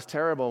God was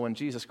terrible when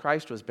Jesus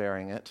Christ was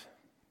bearing it,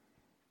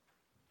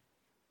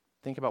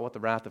 think about what the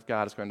wrath of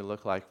God is going to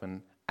look like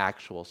when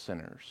actual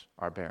sinners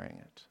are bearing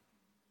it.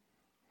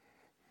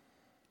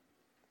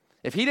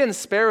 If he didn't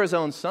spare his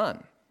own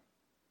son,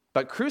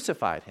 but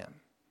crucified him,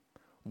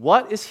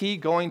 what is he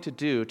going to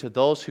do to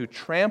those who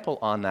trample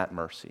on that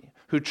mercy,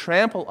 who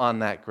trample on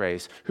that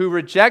grace, who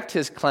reject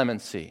his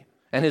clemency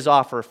and his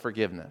offer of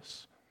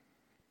forgiveness?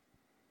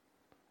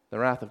 The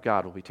wrath of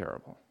God will be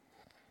terrible.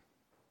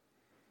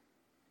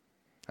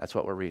 That's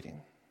what we're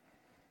reading.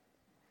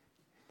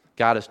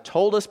 God has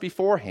told us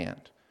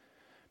beforehand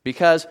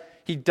because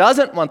he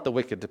doesn't want the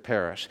wicked to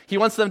perish. He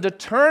wants them to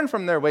turn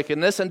from their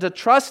wickedness and to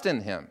trust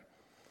in him.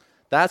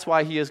 That's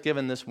why he has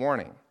given this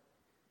warning.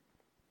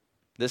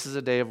 This is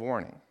a day of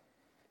warning.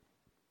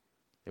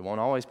 It won't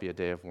always be a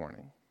day of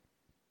warning.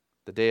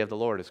 The day of the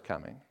Lord is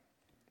coming.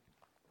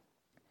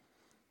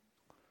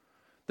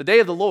 The day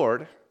of the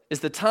Lord is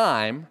the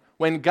time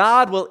when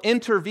God will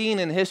intervene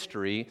in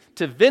history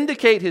to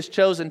vindicate his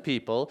chosen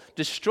people,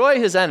 destroy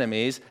his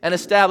enemies, and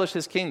establish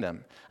his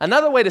kingdom.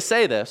 Another way to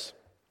say this,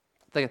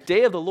 the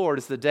day of the Lord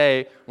is the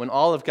day when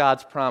all of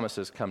God's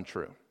promises come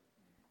true.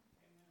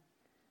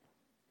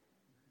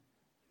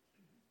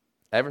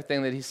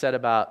 Everything that he said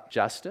about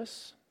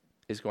justice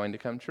is going to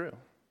come true.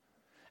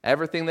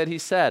 Everything that he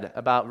said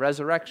about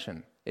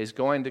resurrection is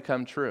going to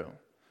come true.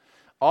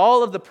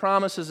 All of the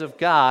promises of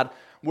God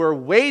we're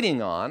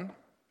waiting on,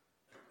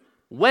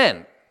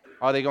 when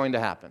are they going to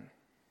happen?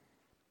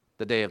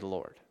 The day of the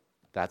Lord.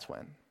 That's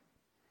when.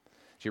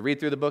 As you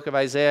read through the book of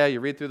Isaiah, you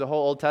read through the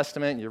whole Old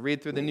Testament, you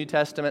read through the New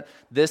Testament,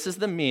 this is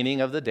the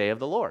meaning of the day of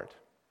the Lord.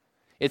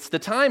 It's the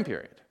time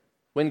period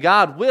when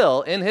God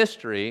will, in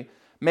history,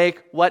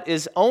 make what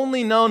is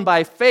only known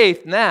by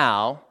faith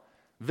now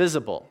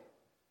visible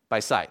by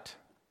sight.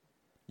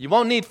 You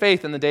won't need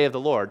faith in the day of the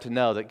Lord to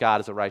know that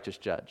God is a righteous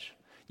judge.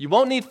 You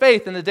won't need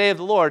faith in the day of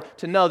the Lord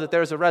to know that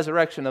there's a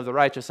resurrection of the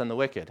righteous and the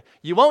wicked.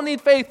 You won't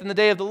need faith in the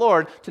day of the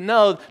Lord to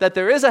know that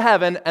there is a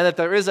heaven and that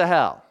there is a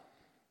hell.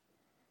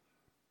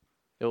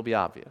 It will be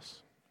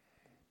obvious.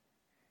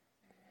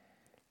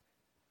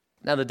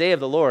 Now, the day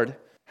of the Lord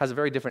has a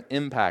very different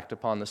impact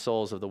upon the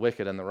souls of the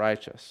wicked and the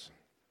righteous.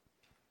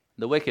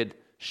 The wicked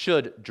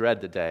should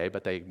dread the day,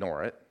 but they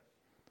ignore it.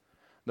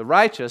 The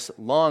righteous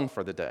long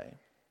for the day,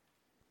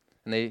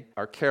 and they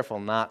are careful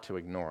not to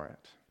ignore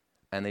it.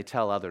 And they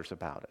tell others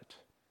about it.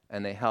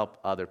 And they help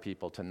other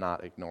people to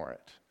not ignore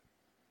it.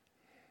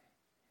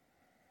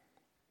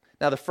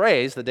 Now, the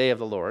phrase, the day of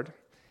the Lord,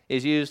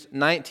 is used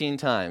 19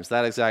 times,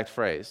 that exact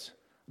phrase.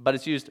 But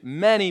it's used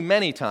many,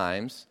 many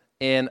times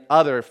in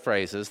other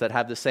phrases that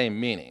have the same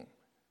meaning.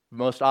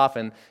 Most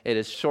often, it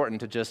is shortened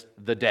to just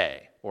the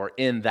day or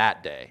in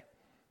that day.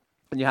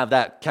 And you have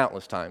that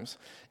countless times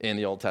in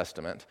the Old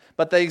Testament.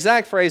 But the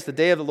exact phrase, the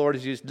day of the Lord,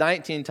 is used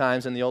 19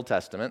 times in the Old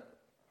Testament.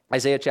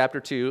 Isaiah chapter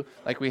 2,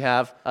 like we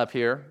have up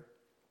here.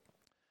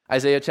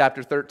 Isaiah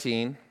chapter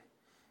 13,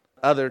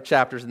 other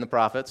chapters in the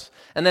prophets.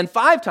 And then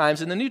 5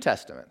 times in the New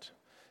Testament.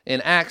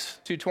 In Acts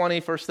 2:20,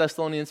 1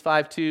 Thessalonians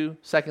 5:2,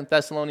 2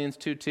 Thessalonians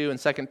 2:2, and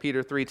 2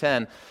 Peter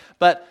 3:10.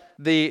 But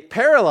the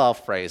parallel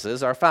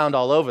phrases are found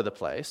all over the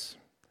place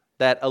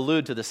that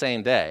allude to the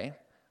same day.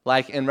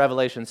 Like in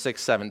Revelation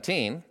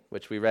 6:17,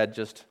 which we read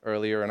just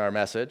earlier in our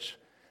message,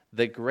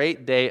 the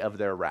great day of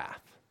their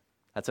wrath.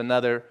 That's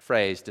another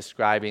phrase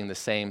describing the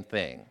same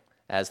thing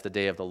as the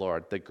day of the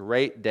Lord, the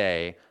great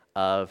day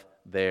of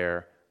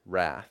their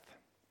wrath.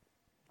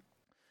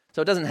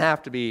 So it doesn't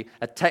have to be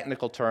a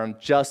technical term,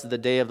 just the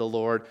day of the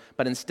Lord,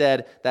 but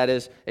instead that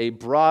is a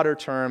broader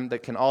term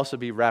that can also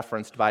be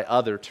referenced by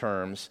other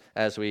terms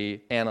as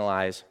we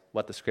analyze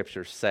what the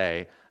Scriptures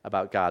say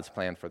about God's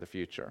plan for the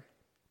future.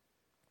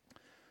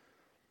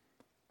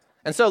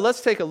 And so let's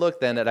take a look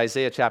then at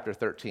Isaiah chapter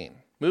 13.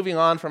 Moving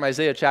on from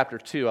Isaiah chapter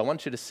 2, I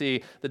want you to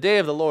see the day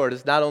of the Lord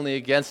is not only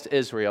against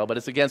Israel, but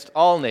it's against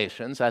all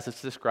nations, as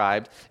it's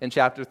described in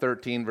chapter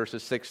 13,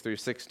 verses 6 through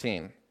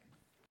 16.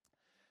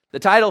 The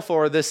title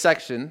for this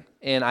section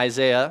in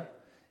Isaiah,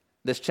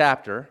 this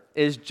chapter,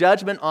 is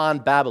Judgment on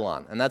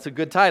Babylon, and that's a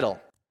good title.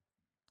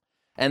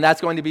 And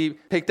that's going to be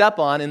picked up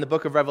on in the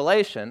book of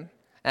Revelation,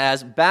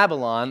 as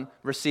Babylon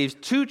receives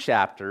 2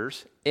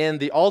 chapters in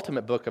the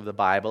ultimate book of the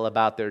Bible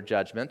about their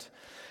judgment.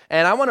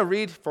 And I want to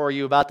read for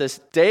you about this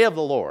day of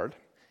the Lord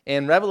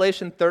in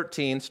Revelation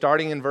 13,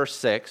 starting in verse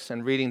 6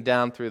 and reading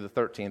down through the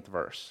 13th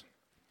verse.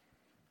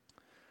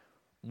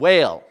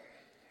 Wail,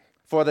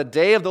 for the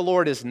day of the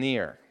Lord is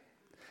near.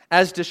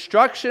 As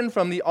destruction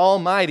from the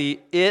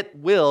Almighty, it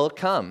will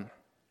come.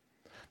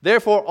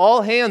 Therefore,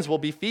 all hands will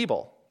be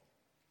feeble.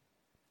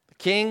 The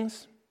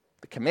kings,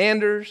 the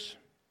commanders,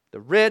 the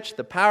rich,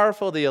 the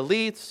powerful, the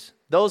elites,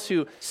 those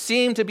who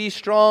seem to be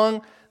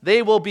strong,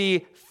 they will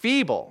be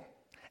feeble.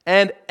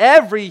 And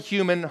every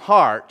human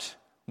heart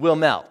will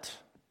melt.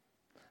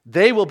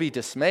 They will be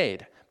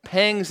dismayed.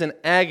 Pangs and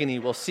agony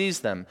will seize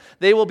them.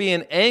 They will be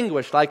in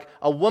anguish like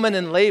a woman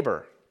in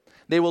labor.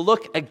 They will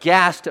look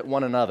aghast at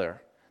one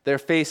another. Their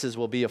faces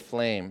will be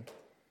aflame.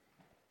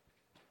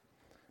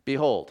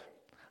 Behold,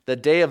 the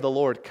day of the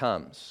Lord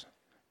comes,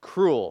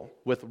 cruel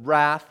with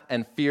wrath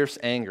and fierce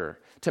anger,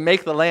 to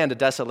make the land a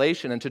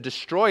desolation and to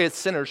destroy its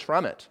sinners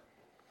from it.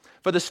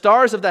 For the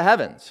stars of the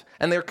heavens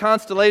and their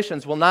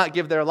constellations will not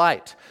give their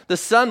light. The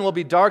sun will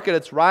be dark at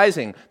its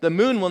rising. The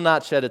moon will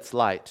not shed its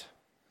light.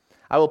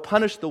 I will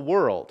punish the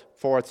world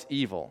for its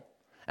evil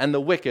and the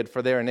wicked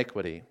for their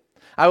iniquity.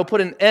 I will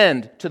put an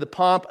end to the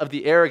pomp of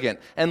the arrogant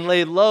and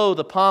lay low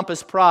the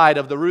pompous pride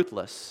of the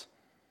ruthless.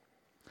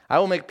 I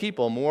will make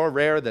people more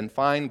rare than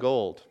fine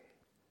gold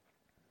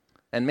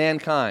and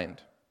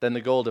mankind than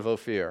the gold of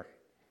Ophir.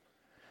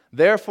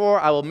 Therefore,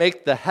 I will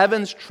make the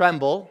heavens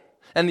tremble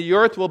and the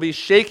earth will be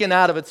shaken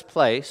out of its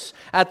place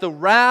at the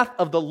wrath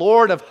of the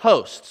Lord of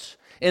hosts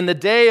in the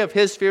day of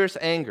his fierce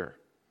anger.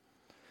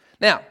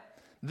 Now,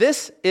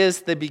 This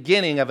is the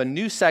beginning of a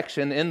new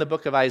section in the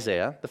book of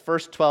Isaiah. The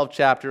first 12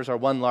 chapters are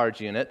one large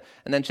unit,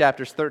 and then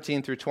chapters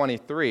 13 through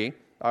 23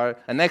 are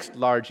a next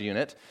large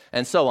unit,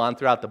 and so on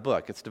throughout the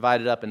book. It's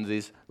divided up into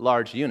these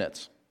large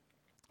units.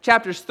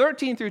 Chapters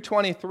 13 through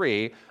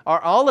 23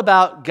 are all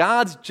about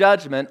God's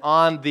judgment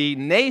on the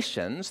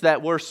nations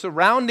that were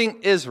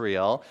surrounding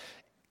Israel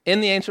in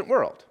the ancient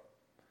world.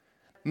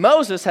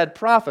 Moses had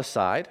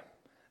prophesied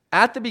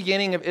at the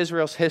beginning of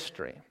Israel's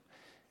history,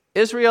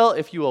 Israel,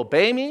 if you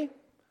obey me,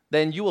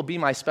 then you will be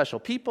my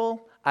special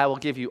people. I will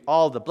give you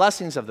all the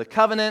blessings of the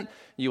covenant.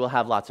 You will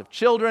have lots of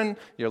children.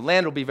 Your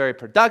land will be very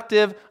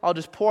productive. I'll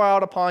just pour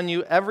out upon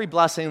you every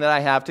blessing that I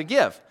have to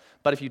give.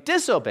 But if you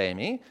disobey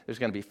me, there's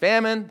going to be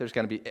famine. There's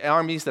going to be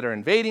armies that are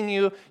invading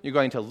you. You're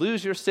going to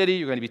lose your city.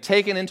 You're going to be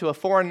taken into a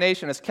foreign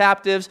nation as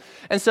captives.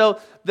 And so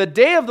the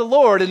day of the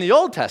Lord in the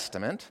Old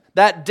Testament,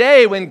 that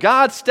day when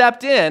God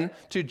stepped in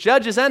to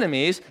judge his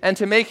enemies and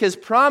to make his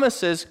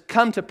promises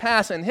come to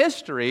pass in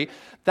history,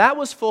 that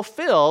was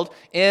fulfilled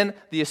in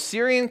the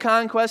Assyrian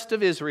conquest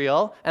of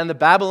Israel and the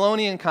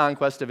Babylonian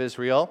conquest of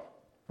Israel,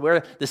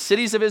 where the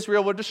cities of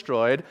Israel were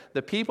destroyed,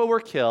 the people were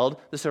killed,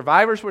 the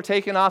survivors were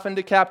taken off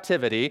into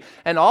captivity,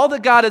 and all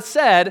that God had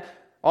said,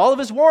 all of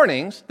his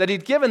warnings that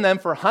he'd given them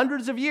for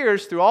hundreds of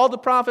years through all the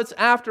prophets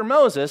after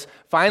Moses,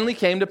 finally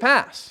came to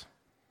pass.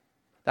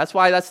 That's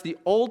why that's the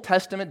Old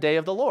Testament day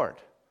of the Lord.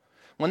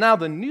 Well, now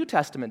the New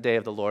Testament day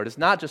of the Lord is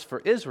not just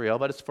for Israel,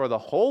 but it's for the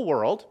whole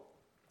world.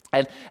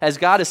 And as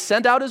God has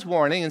sent out his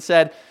warning and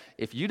said,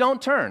 if you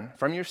don't turn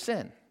from your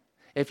sin,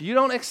 if you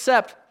don't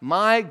accept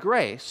my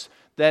grace,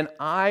 then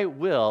I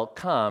will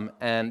come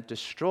and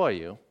destroy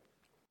you.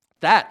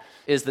 That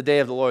is the day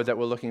of the Lord that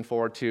we're looking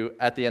forward to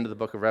at the end of the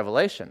book of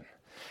Revelation.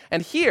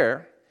 And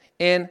here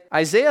in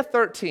Isaiah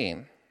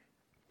 13,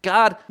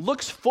 God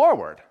looks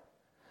forward.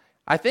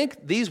 I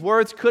think these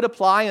words could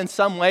apply in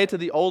some way to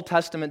the Old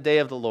Testament day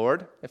of the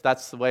Lord, if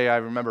that's the way I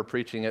remember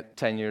preaching it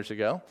 10 years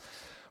ago.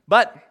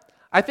 But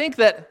I think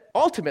that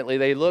ultimately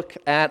they look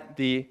at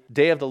the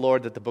day of the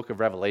Lord that the book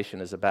of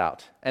Revelation is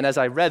about. And as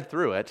I read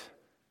through it,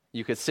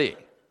 you could see,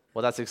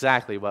 well, that's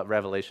exactly what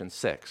Revelation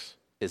 6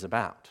 is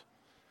about.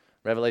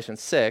 Revelation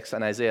 6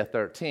 and Isaiah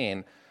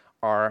 13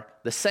 are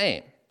the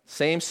same.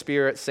 Same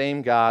Spirit,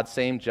 same God,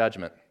 same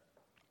judgment.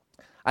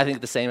 I think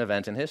the same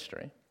event in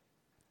history.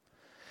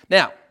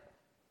 Now,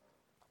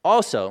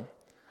 also,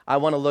 I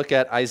want to look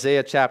at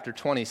Isaiah chapter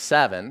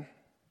 27,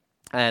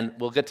 and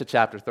we'll get to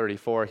chapter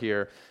 34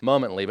 here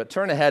momently, but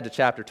turn ahead to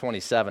chapter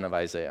 27 of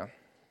Isaiah.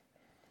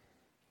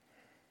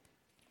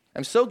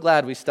 I'm so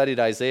glad we studied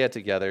Isaiah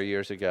together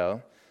years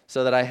ago,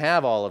 so that I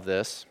have all of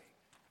this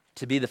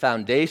to be the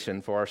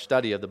foundation for our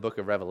study of the book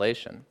of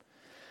Revelation.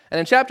 And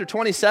in chapter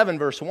 27,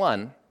 verse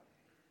 1,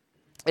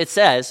 it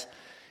says,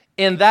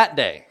 in that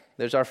day,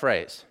 there's our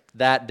phrase,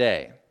 that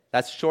day.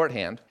 That's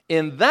shorthand.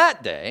 In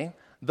that day,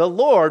 the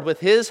Lord, with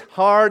his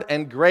hard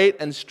and great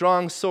and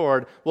strong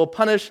sword, will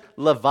punish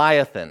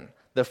Leviathan,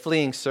 the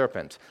fleeing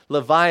serpent,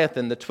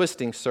 Leviathan, the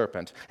twisting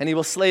serpent, and he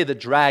will slay the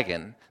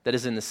dragon that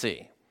is in the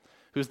sea.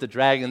 Who's the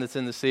dragon that's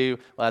in the sea?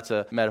 Well, that's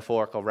a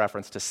metaphorical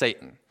reference to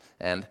Satan.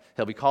 And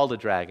he'll be called a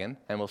dragon,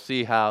 and we'll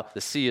see how the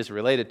sea is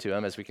related to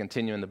him as we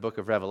continue in the book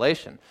of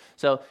Revelation.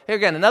 So here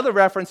again, another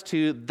reference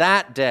to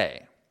that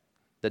day,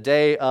 the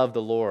day of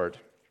the Lord.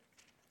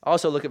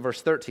 Also look at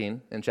verse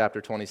 13 in chapter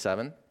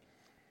 27.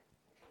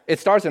 It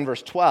starts in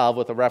verse 12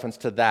 with a reference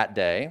to that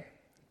day,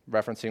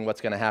 referencing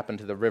what's going to happen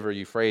to the river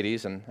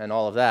Euphrates and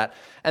all of that.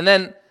 And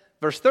then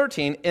verse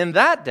 13, in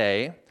that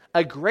day,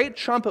 a great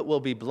trumpet will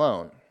be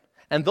blown.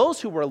 And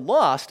those who were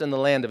lost in the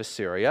land of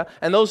Assyria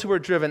and those who were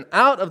driven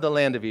out of the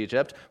land of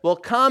Egypt will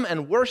come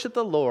and worship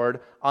the Lord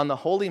on the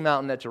holy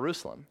mountain at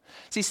Jerusalem.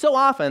 See, so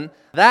often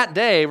that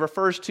day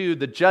refers to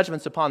the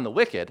judgments upon the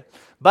wicked,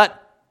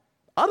 but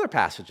other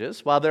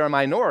passages, while they're a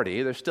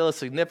minority, there's still a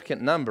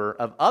significant number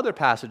of other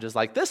passages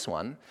like this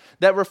one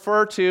that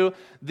refer to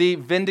the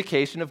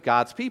vindication of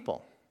God's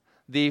people,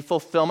 the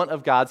fulfillment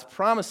of God's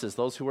promises.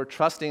 Those who are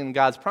trusting in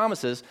God's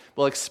promises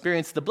will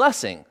experience the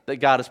blessing that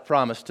God has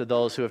promised to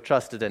those who have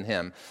trusted in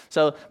him.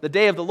 So the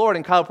day of the Lord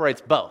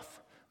incorporates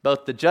both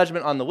the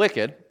judgment on the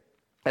wicked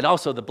and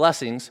also the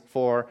blessings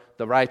for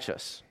the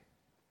righteous.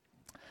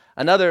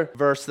 Another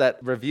verse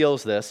that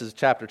reveals this is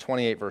chapter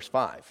 28, verse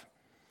 5.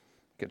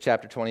 Look at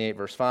chapter 28,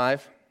 verse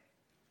 5.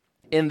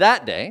 In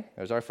that day,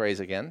 there's our phrase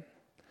again,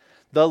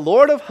 the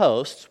Lord of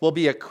hosts will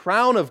be a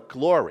crown of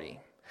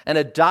glory and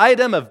a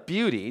diadem of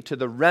beauty to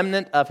the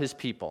remnant of his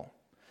people,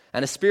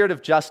 and a spirit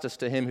of justice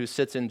to him who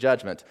sits in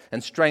judgment,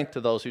 and strength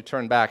to those who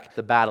turn back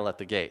the battle at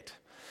the gate.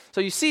 So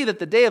you see that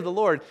the day of the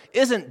Lord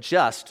isn't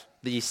just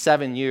the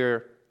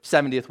 7-year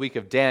 70th week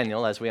of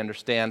Daniel, as we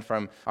understand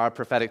from our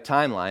prophetic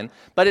timeline,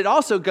 but it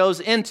also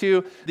goes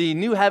into the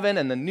new heaven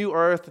and the new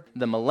earth,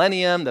 the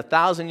millennium, the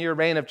 1,000-year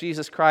reign of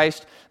Jesus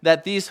Christ,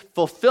 that these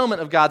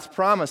fulfillment of God's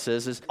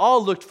promises is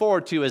all looked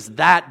forward to as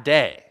that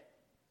day,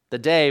 the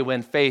day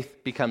when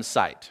faith becomes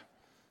sight.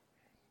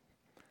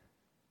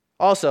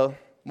 Also,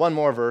 one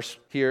more verse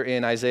here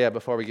in Isaiah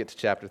before we get to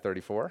chapter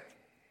 34.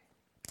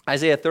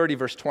 Isaiah 30,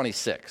 verse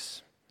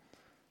 26.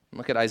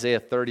 Look at Isaiah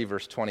 30,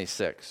 verse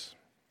 26.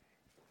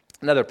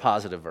 Another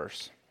positive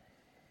verse.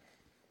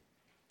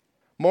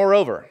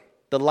 Moreover,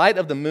 the light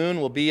of the moon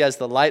will be as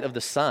the light of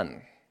the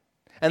sun,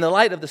 and the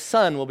light of the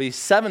sun will be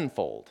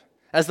sevenfold,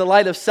 as the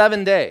light of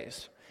 7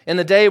 days, in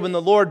the day when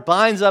the Lord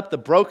binds up the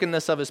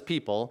brokenness of his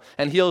people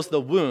and heals the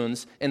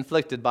wounds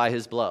inflicted by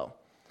his blow.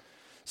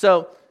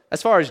 So,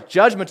 as far as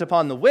judgment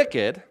upon the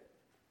wicked,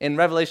 in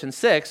Revelation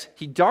 6,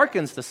 he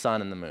darkens the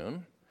sun and the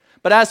moon.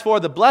 But as for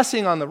the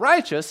blessing on the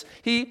righteous,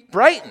 he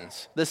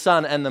brightens the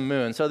sun and the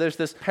moon. So there's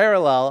this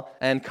parallel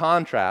and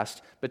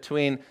contrast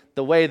between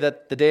the way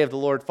that the day of the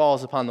Lord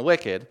falls upon the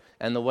wicked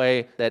and the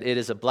way that it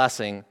is a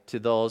blessing to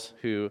those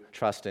who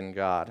trust in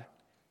God.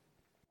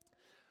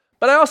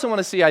 But I also want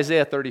to see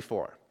Isaiah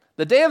 34.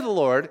 The day of the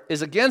Lord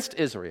is against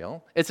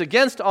Israel, it's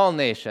against all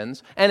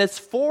nations, and it's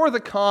for the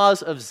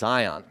cause of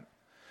Zion.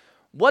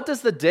 What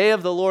does the day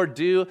of the Lord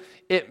do?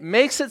 It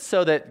makes it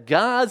so that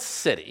God's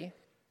city,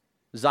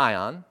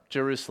 Zion,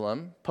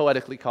 Jerusalem,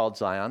 poetically called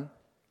Zion,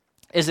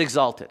 is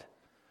exalted.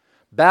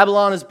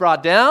 Babylon is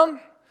brought down,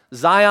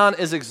 Zion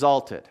is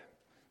exalted.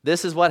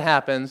 This is what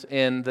happens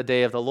in the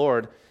day of the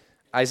Lord,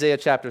 Isaiah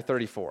chapter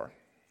 34.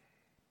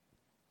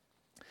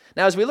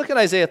 Now, as we look at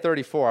Isaiah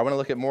 34, I want to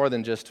look at more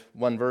than just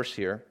one verse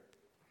here,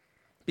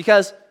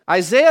 because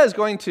Isaiah is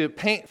going to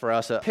paint for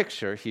us a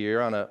picture here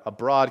on a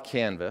broad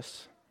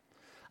canvas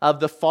of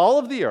the fall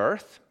of the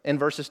earth in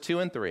verses 2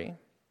 and 3,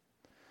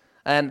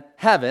 and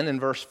heaven in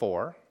verse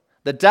 4,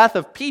 the death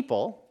of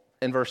people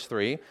in verse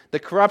 3, the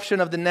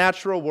corruption of the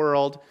natural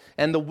world,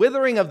 and the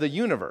withering of the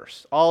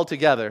universe, all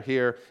together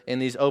here in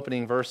these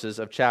opening verses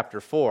of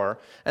chapter 4.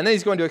 And then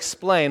he's going to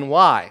explain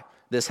why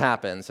this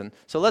happens. And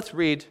so let's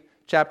read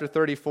chapter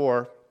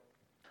 34.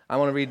 I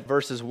want to read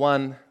verses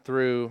 1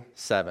 through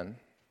 7.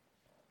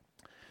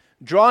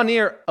 Draw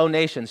near, O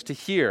nations, to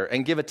hear,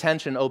 and give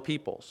attention, O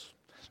peoples.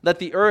 Let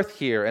the earth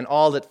hear and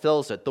all that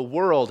fills it, the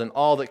world and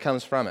all that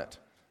comes from it.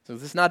 So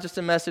this is not just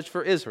a message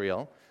for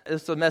Israel.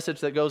 It's a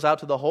message that goes out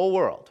to the whole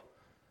world.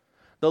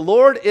 The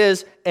Lord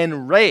is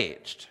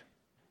enraged,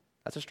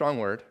 that's a strong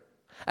word,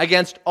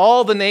 against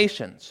all the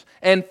nations,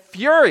 and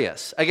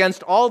furious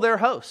against all their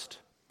host.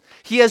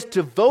 He has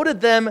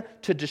devoted them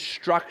to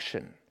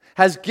destruction,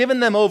 has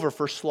given them over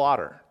for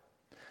slaughter.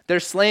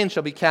 Their slain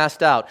shall be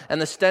cast out, and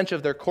the stench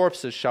of their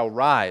corpses shall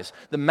rise.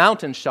 The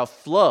mountains shall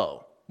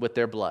flow with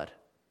their blood.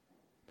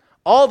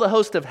 All the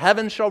host of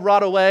heaven shall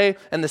rot away,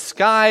 and the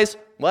skies,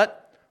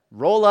 what?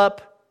 Roll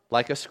up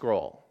like a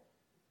scroll.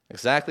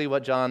 Exactly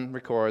what John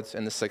records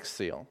in the 6th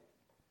seal.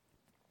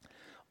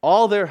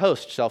 All their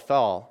hosts shall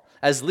fall,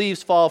 as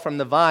leaves fall from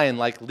the vine,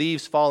 like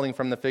leaves falling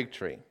from the fig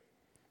tree.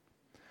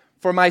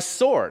 For my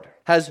sword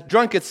has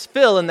drunk its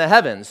fill in the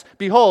heavens.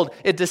 Behold,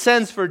 it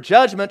descends for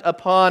judgment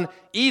upon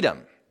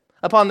Edom,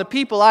 upon the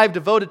people I have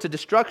devoted to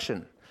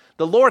destruction.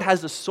 The Lord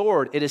has a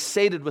sword. It is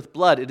sated with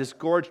blood. It is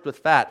gorged with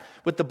fat,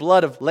 with the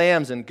blood of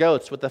lambs and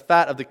goats, with the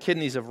fat of the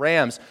kidneys of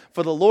rams.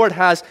 For the Lord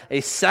has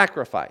a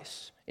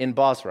sacrifice in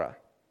Bozrah,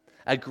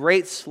 a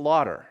great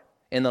slaughter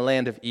in the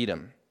land of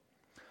Edom.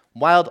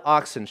 Wild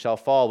oxen shall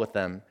fall with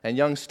them, and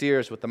young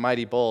steers with the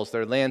mighty bulls.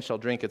 Their land shall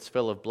drink its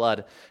fill of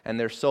blood, and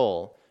their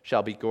soul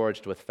shall be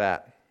gorged with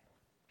fat.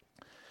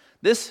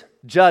 This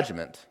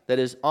judgment that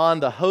is on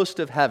the host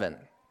of heaven,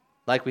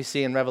 like we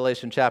see in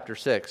Revelation chapter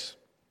 6,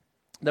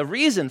 the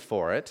reason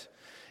for it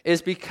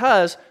is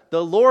because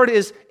the Lord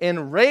is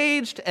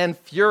enraged and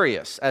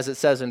furious, as it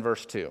says in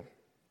verse 2.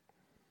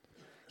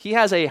 He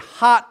has a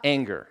hot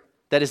anger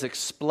that is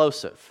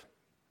explosive.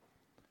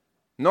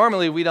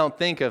 Normally, we don't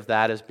think of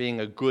that as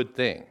being a good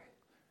thing.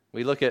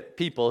 We look at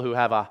people who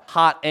have a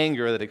hot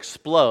anger that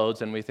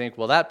explodes, and we think,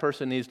 well, that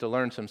person needs to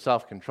learn some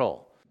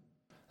self-control.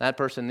 That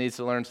person needs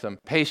to learn some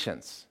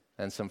patience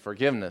and some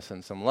forgiveness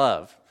and some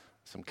love,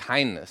 some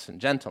kindness and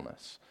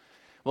gentleness.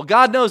 Well,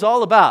 God knows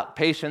all about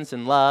patience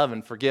and love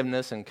and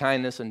forgiveness and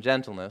kindness and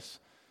gentleness.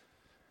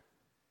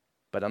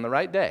 But on the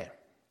right day,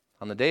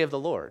 on the day of the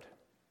Lord,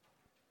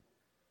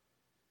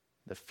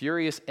 the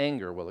furious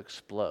anger will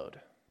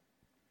explode.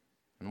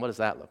 And what does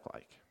that look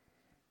like?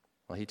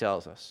 Well, he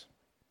tells us.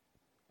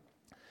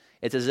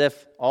 It's as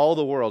if all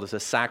the world is a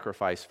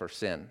sacrifice for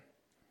sin.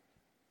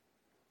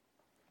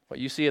 What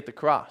you see at the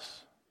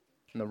cross,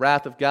 and the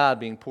wrath of God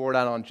being poured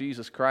out on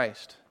Jesus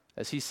Christ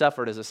as he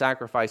suffered as a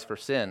sacrifice for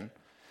sin,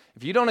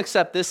 if you don't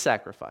accept this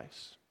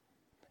sacrifice,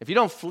 if you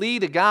don't flee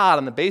to God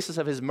on the basis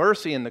of his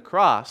mercy in the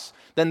cross,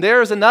 then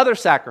there is another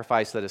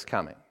sacrifice that is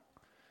coming.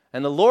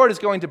 And the Lord is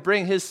going to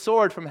bring his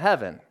sword from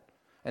heaven,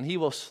 and he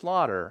will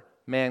slaughter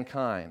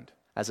mankind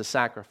as a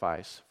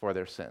sacrifice for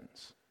their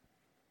sins.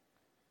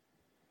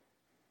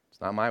 It's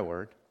not my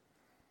word.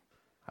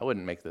 I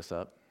wouldn't make this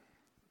up.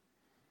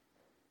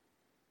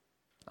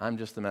 I'm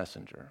just the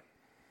messenger.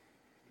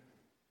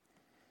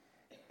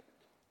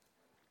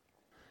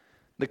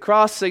 The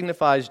cross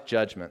signifies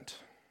judgment.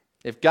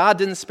 If God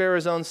didn't spare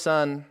his own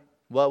son,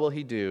 what will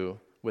he do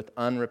with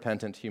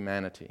unrepentant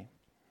humanity?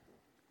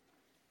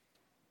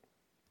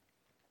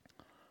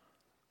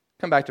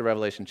 Come back to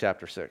Revelation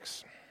chapter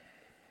 6.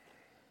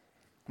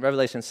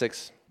 Revelation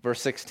 6,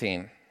 verse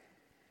 16.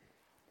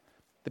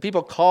 The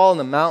people call on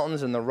the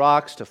mountains and the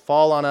rocks to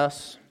fall on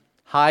us,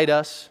 hide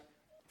us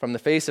from the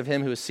face of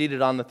him who is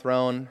seated on the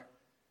throne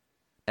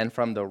and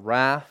from the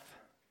wrath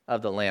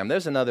of the Lamb.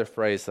 There's another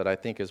phrase that I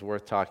think is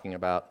worth talking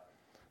about,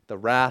 the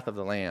wrath of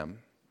the Lamb.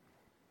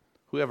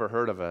 Who ever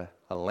heard of a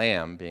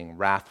lamb being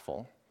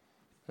wrathful?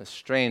 A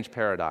strange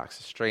paradox,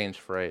 a strange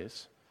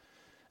phrase.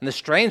 And the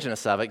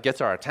strangeness of it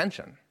gets our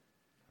attention.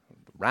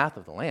 The wrath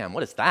of the Lamb,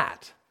 what is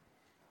that?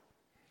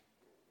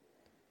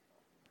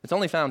 It's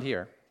only found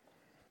here.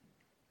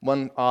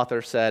 One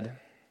author said,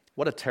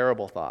 "What a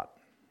terrible thought.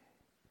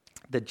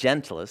 The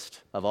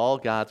gentlest of all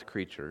God's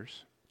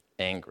creatures,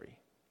 angry.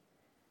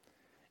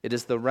 It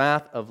is the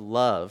wrath of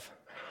love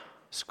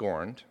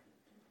scorned,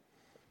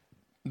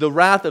 the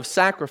wrath of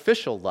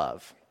sacrificial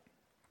love,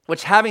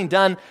 which having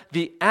done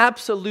the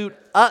absolute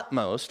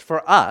utmost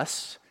for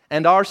us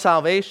and our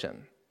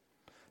salvation,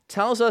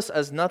 tells us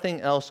as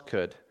nothing else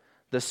could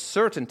the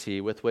certainty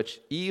with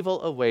which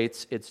evil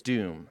awaits its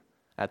doom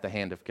at the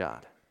hand of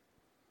God."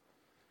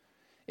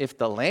 If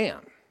the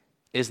Lamb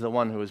is the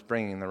one who is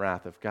bringing the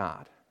wrath of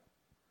God,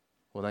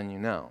 well, then you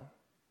know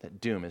that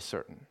doom is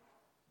certain.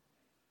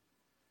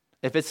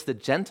 If it's the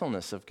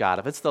gentleness of God,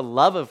 if it's the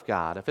love of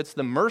God, if it's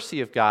the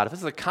mercy of God, if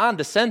it's the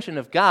condescension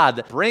of God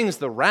that brings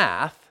the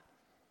wrath,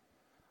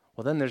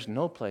 well, then there's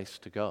no place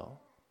to go.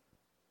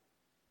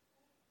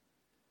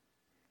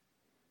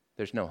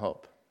 There's no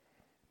hope.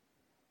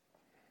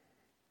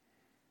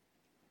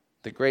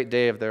 The great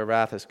day of their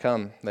wrath has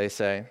come, they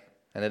say,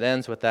 and it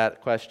ends with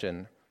that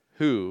question,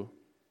 who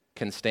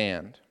can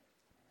stand?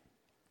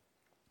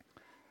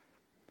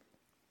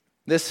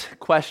 This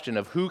question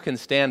of who can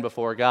stand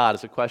before God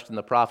is a question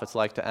the prophets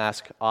like to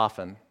ask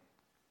often.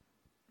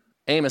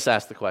 Amos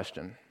asked the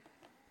question.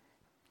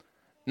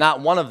 Not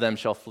one of them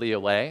shall flee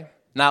away.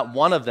 Not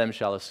one of them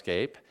shall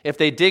escape. If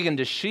they dig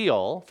into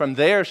Sheol, from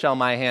there shall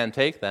my hand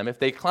take them. If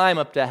they climb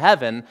up to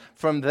heaven,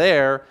 from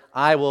there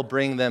I will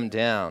bring them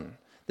down.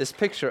 This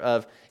picture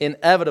of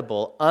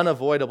inevitable,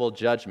 unavoidable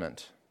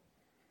judgment.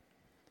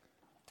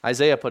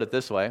 Isaiah put it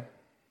this way.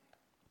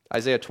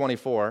 Isaiah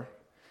 24.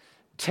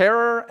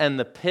 Terror and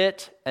the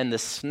pit and the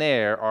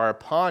snare are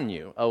upon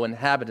you, O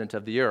inhabitant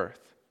of the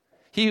earth.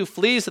 He who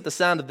flees at the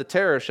sound of the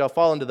terror shall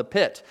fall into the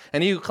pit,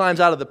 and he who climbs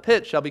out of the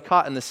pit shall be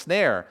caught in the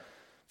snare.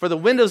 For the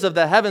windows of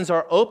the heavens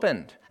are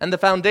opened, and the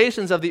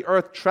foundations of the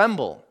earth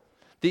tremble.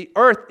 The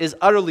earth is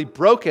utterly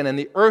broken, and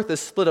the earth is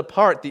split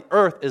apart. The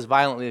earth is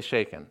violently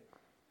shaken.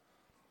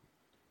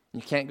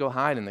 You can't go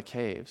hide in the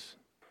caves.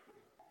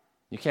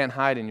 You can't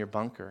hide in your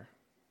bunker.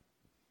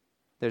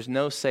 There's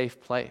no safe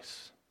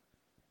place.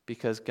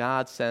 Because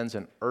God sends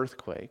an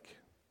earthquake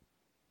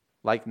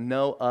like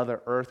no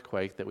other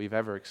earthquake that we've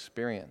ever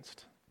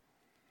experienced.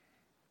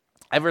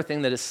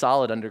 Everything that is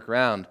solid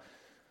underground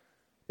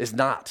is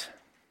not.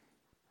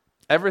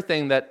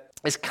 Everything that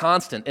is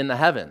constant in the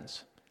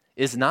heavens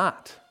is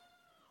not.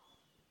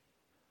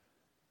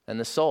 And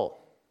the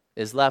soul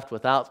is left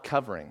without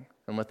covering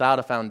and without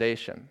a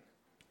foundation.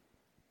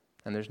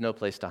 And there's no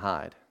place to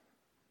hide.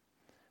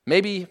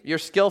 Maybe you're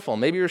skillful,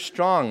 maybe you're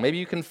strong, maybe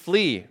you can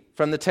flee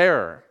from the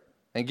terror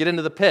and get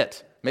into the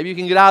pit. Maybe you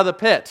can get out of the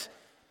pit.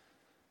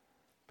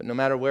 But no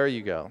matter where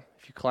you go,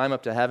 if you climb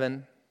up to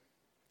heaven,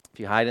 if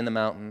you hide in the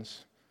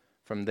mountains,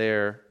 from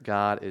there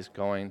God is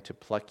going to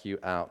pluck you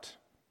out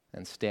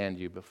and stand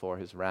you before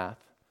his wrath.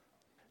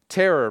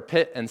 Terror,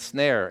 pit, and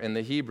snare in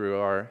the Hebrew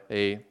are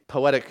a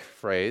poetic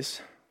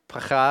phrase.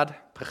 Pachad,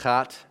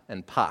 pachat,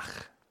 and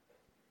pach.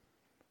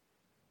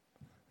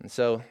 And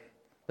so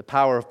the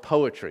power of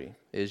poetry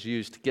is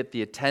used to get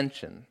the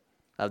attention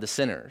of the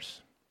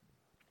sinners.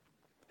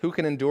 Who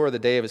can endure the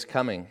day of his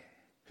coming?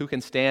 Who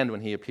can stand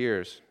when he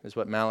appears, is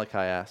what Malachi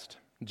asked.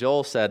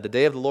 Joel said, the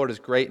day of the Lord is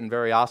great and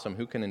very awesome.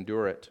 Who can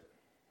endure it?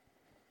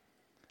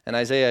 And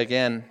Isaiah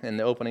again, in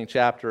the opening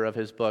chapter of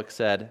his book,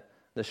 said,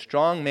 the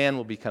strong man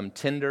will become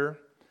tinder,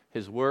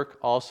 his work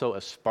also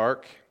a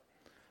spark.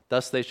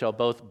 Thus they shall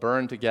both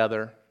burn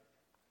together,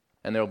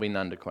 and there will be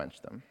none to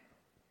quench them.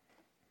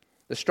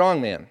 The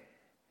strong man,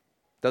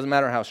 doesn't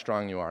matter how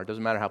strong you are,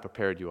 doesn't matter how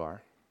prepared you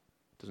are.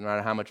 Doesn't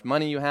matter how much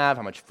money you have,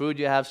 how much food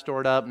you have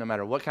stored up, no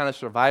matter what kind of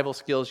survival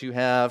skills you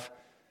have,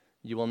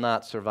 you will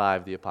not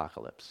survive the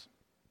apocalypse.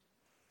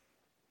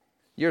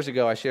 Years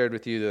ago, I shared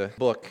with you the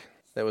book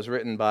that was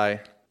written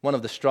by one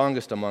of the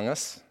strongest among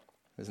us.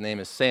 His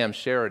name is Sam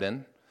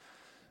Sheridan.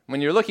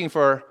 When you're looking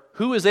for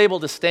who is able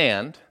to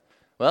stand,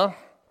 well,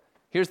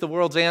 here's the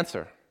world's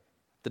answer.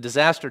 The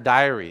Disaster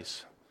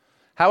Diaries.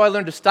 How I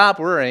Learned to Stop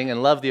Worrying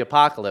and Love the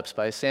Apocalypse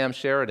by Sam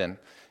Sheridan.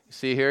 You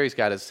see here, he's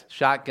got his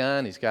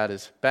shotgun, he's got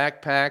his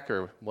backpack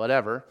or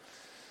whatever,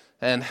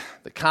 and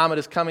the comet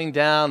is coming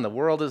down, the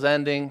world is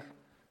ending,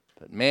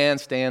 but man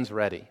stands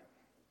ready.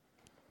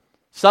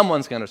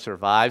 Someone's going to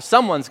survive,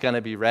 someone's going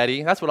to be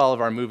ready. That's what all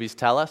of our movies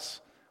tell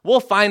us.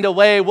 We'll find a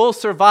way, we'll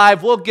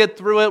survive, we'll get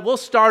through it, we'll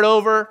start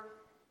over.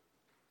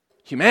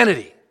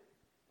 Humanity,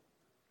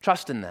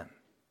 trust in them.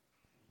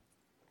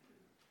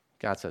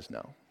 God says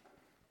no.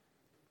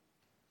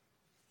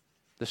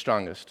 The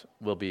strongest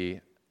will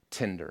be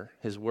tinder,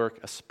 his work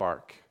a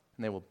spark,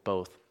 and they will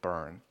both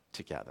burn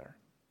together.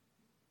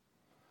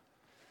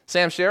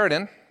 Sam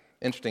Sheridan,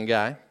 interesting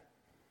guy,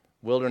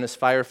 wilderness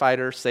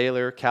firefighter,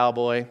 sailor,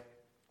 cowboy,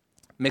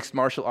 mixed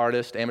martial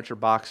artist, amateur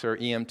boxer,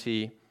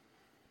 EMT. If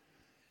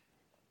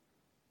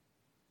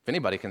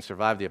anybody can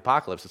survive the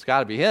apocalypse, it's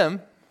got to be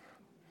him.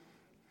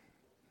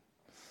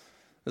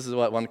 This is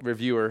what one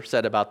reviewer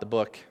said about the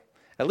book.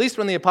 At least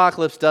when the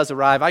apocalypse does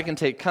arrive, I can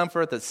take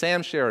comfort that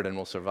Sam Sheridan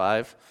will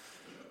survive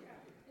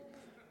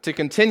to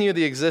continue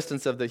the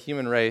existence of the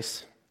human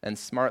race and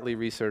smartly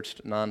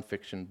researched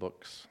nonfiction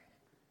books.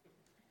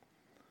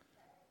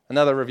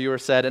 Another reviewer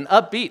said, an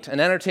upbeat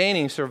and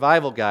entertaining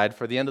survival guide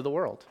for the end of the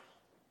world.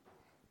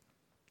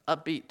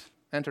 Upbeat,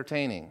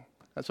 entertaining.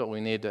 That's what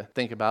we need to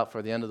think about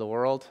for the end of the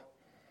world.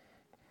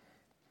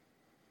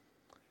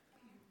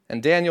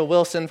 And Daniel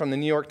Wilson from the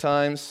New York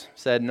Times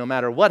said, no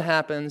matter what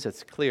happens,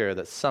 it's clear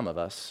that some of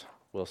us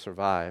will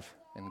survive.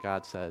 And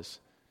God says,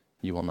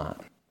 you will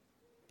not.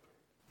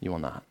 You will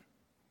not.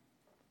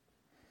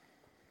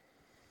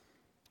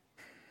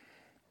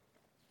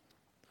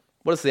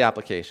 What is the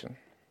application?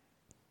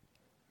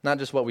 Not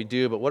just what we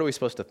do, but what are we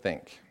supposed to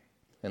think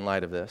in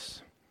light of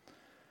this?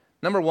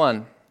 Number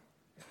one,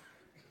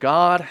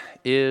 God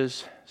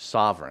is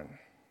sovereign.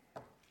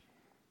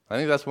 I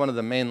think that's one of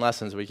the main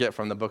lessons we get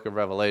from the book of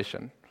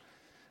Revelation.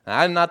 Now,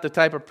 I'm not the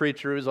type of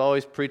preacher who's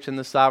always preaching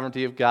the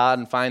sovereignty of God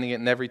and finding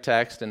it in every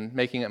text and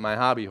making it my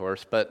hobby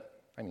horse,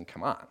 but, I mean,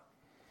 come on.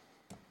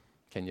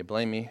 Can you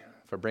blame me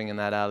for bringing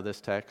that out of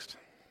this text?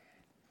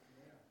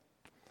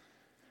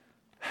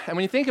 And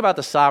when you think about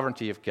the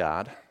sovereignty of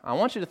God, I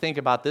want you to think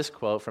about this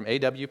quote from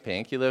A.W.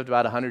 Pink. He lived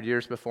about 100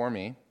 years before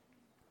me.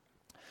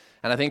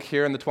 And I think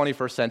here in the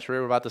 21st century,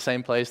 we're about the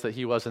same place that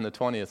he was in the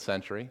 20th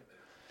century. And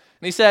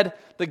he said,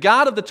 the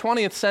God of the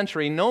 20th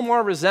century no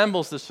more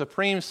resembles the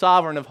supreme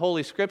sovereign of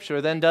Holy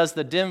Scripture than does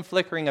the dim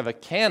flickering of a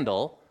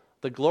candle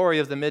the glory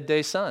of the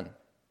midday sun.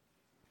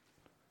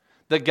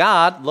 The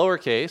God,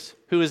 lowercase,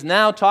 who is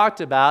now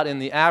talked about in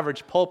the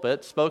average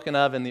pulpit, spoken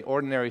of in the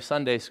ordinary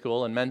Sunday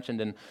school and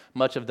mentioned in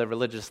much of the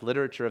religious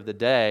literature of the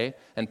day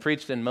and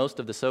preached in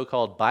most of the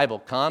so-called Bible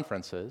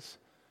conferences,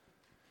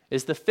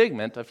 is the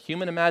figment of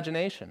human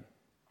imagination,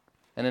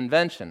 an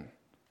invention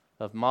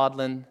of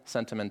maudlin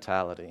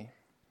sentimentality.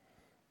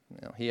 You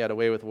know, he had a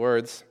way with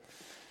words.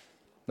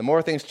 The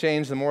more things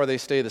change, the more they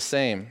stay the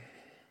same.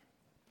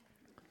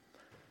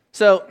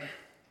 So,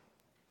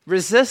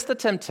 resist the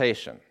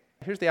temptation.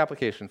 Here's the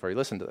application for you.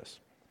 Listen to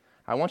this.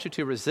 I want you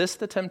to resist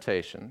the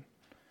temptation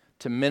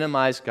to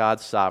minimize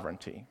God's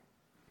sovereignty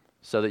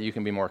so that you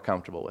can be more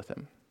comfortable with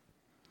Him.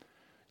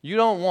 You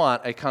don't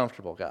want a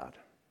comfortable God.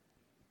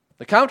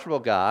 The comfortable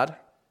God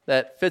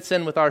that fits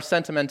in with our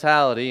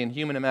sentimentality and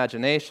human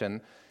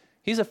imagination,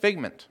 He's a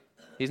figment.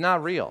 He's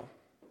not real.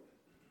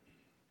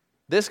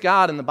 This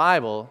God in the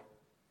Bible,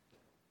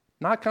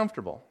 not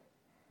comfortable.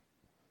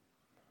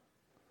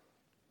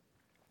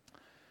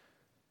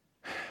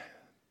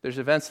 There's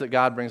events that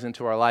God brings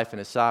into our life in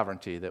His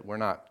sovereignty that we're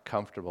not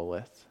comfortable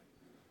with.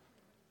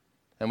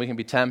 And we can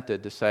be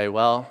tempted to say,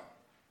 well,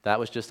 that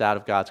was just out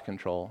of God's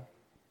control.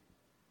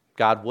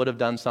 God would have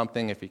done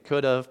something if He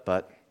could have,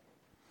 but,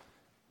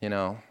 you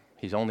know,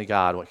 He's only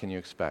God. What can you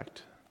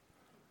expect?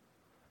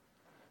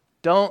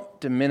 Don't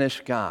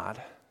diminish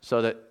God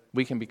so that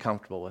we can be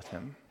comfortable with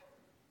Him.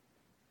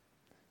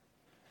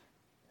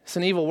 It's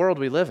an evil world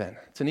we live in.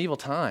 It's an evil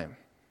time.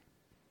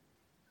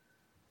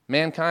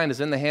 Mankind is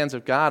in the hands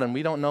of God, and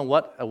we don't know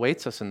what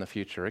awaits us in the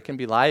future. It can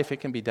be life, it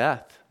can be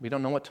death. We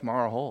don't know what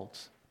tomorrow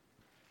holds.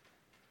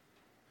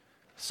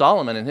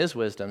 Solomon, in his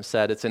wisdom,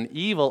 said it's an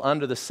evil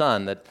under the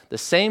sun that the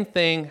same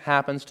thing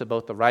happens to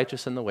both the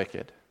righteous and the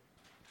wicked.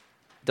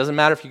 It doesn't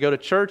matter if you go to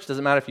church, it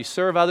doesn't matter if you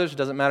serve others, it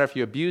doesn't matter if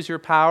you abuse your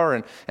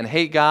power and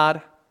hate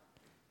God.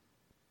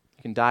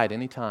 You can die at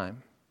any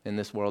time in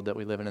this world that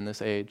we live in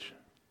this age.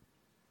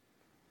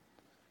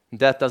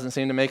 Death doesn't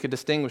seem to make a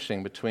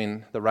distinguishing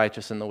between the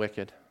righteous and the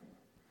wicked.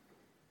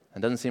 It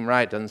doesn't seem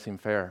right, doesn't seem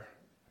fair.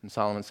 And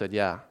Solomon said,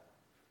 yeah,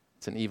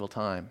 it's an evil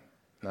time.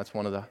 And that's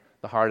one of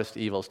the hardest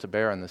evils to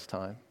bear in this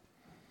time.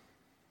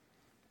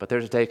 But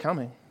there's a day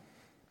coming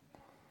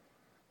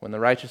when the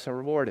righteous are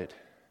rewarded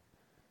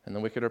and the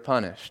wicked are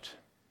punished.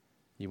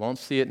 You won't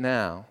see it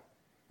now.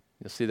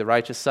 You'll see the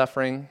righteous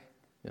suffering.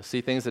 You'll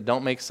see things that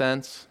don't make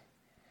sense,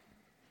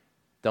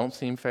 don't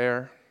seem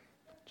fair.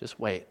 Just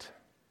wait.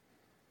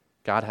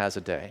 God has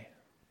a day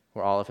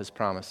where all of His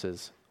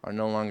promises are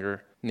no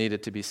longer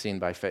needed to be seen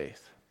by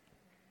faith.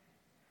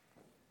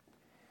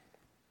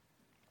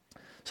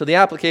 So the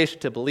application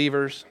to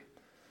believers,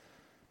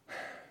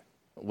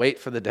 wait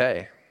for the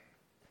day.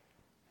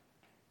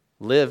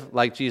 Live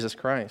like Jesus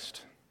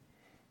Christ.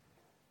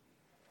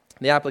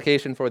 The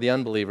application for the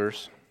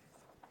unbelievers,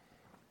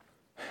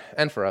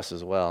 and for us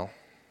as well,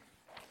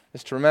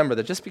 is to remember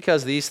that just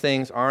because these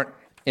things aren't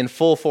in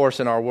full force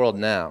in our world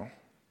now,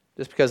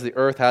 just because the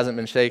earth hasn't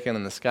been shaken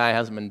and the sky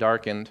hasn't been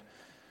darkened,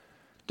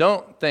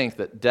 don't think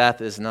that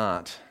death is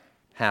not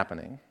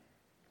happening.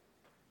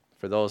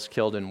 For those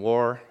killed in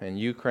war in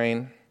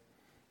Ukraine,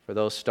 for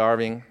those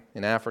starving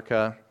in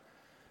Africa,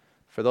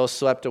 for those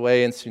swept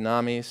away in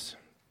tsunamis,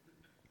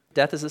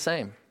 death is the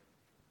same.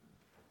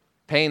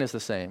 Pain is the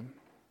same.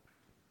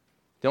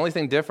 The only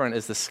thing different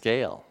is the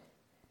scale.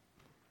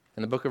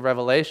 In the book of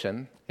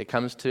Revelation, it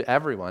comes to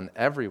everyone,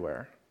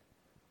 everywhere.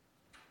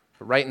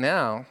 But right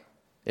now,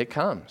 it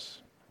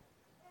comes.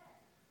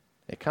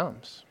 It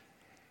comes.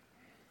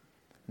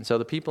 And so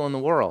the people in the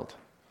world,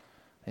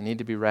 they need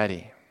to be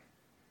ready.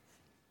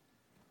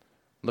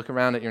 Look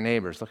around at your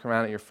neighbors. Look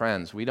around at your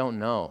friends. We don't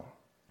know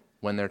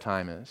when their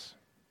time is.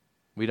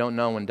 We don't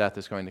know when death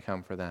is going to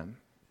come for them.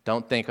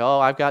 Don't think,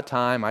 oh, I've got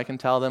time. I can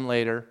tell them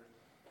later.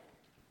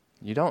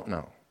 You don't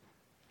know.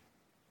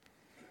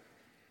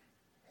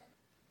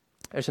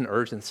 There's an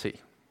urgency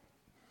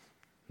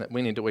that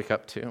we need to wake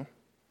up to,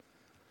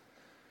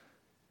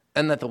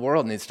 and that the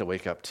world needs to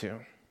wake up to.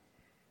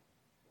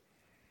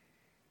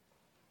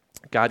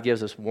 God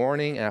gives us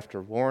warning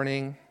after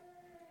warning.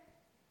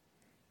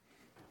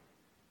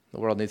 The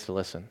world needs to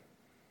listen.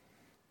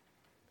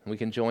 And we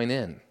can join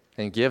in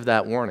and give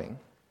that warning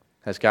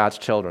as God's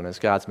children, as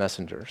God's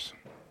messengers.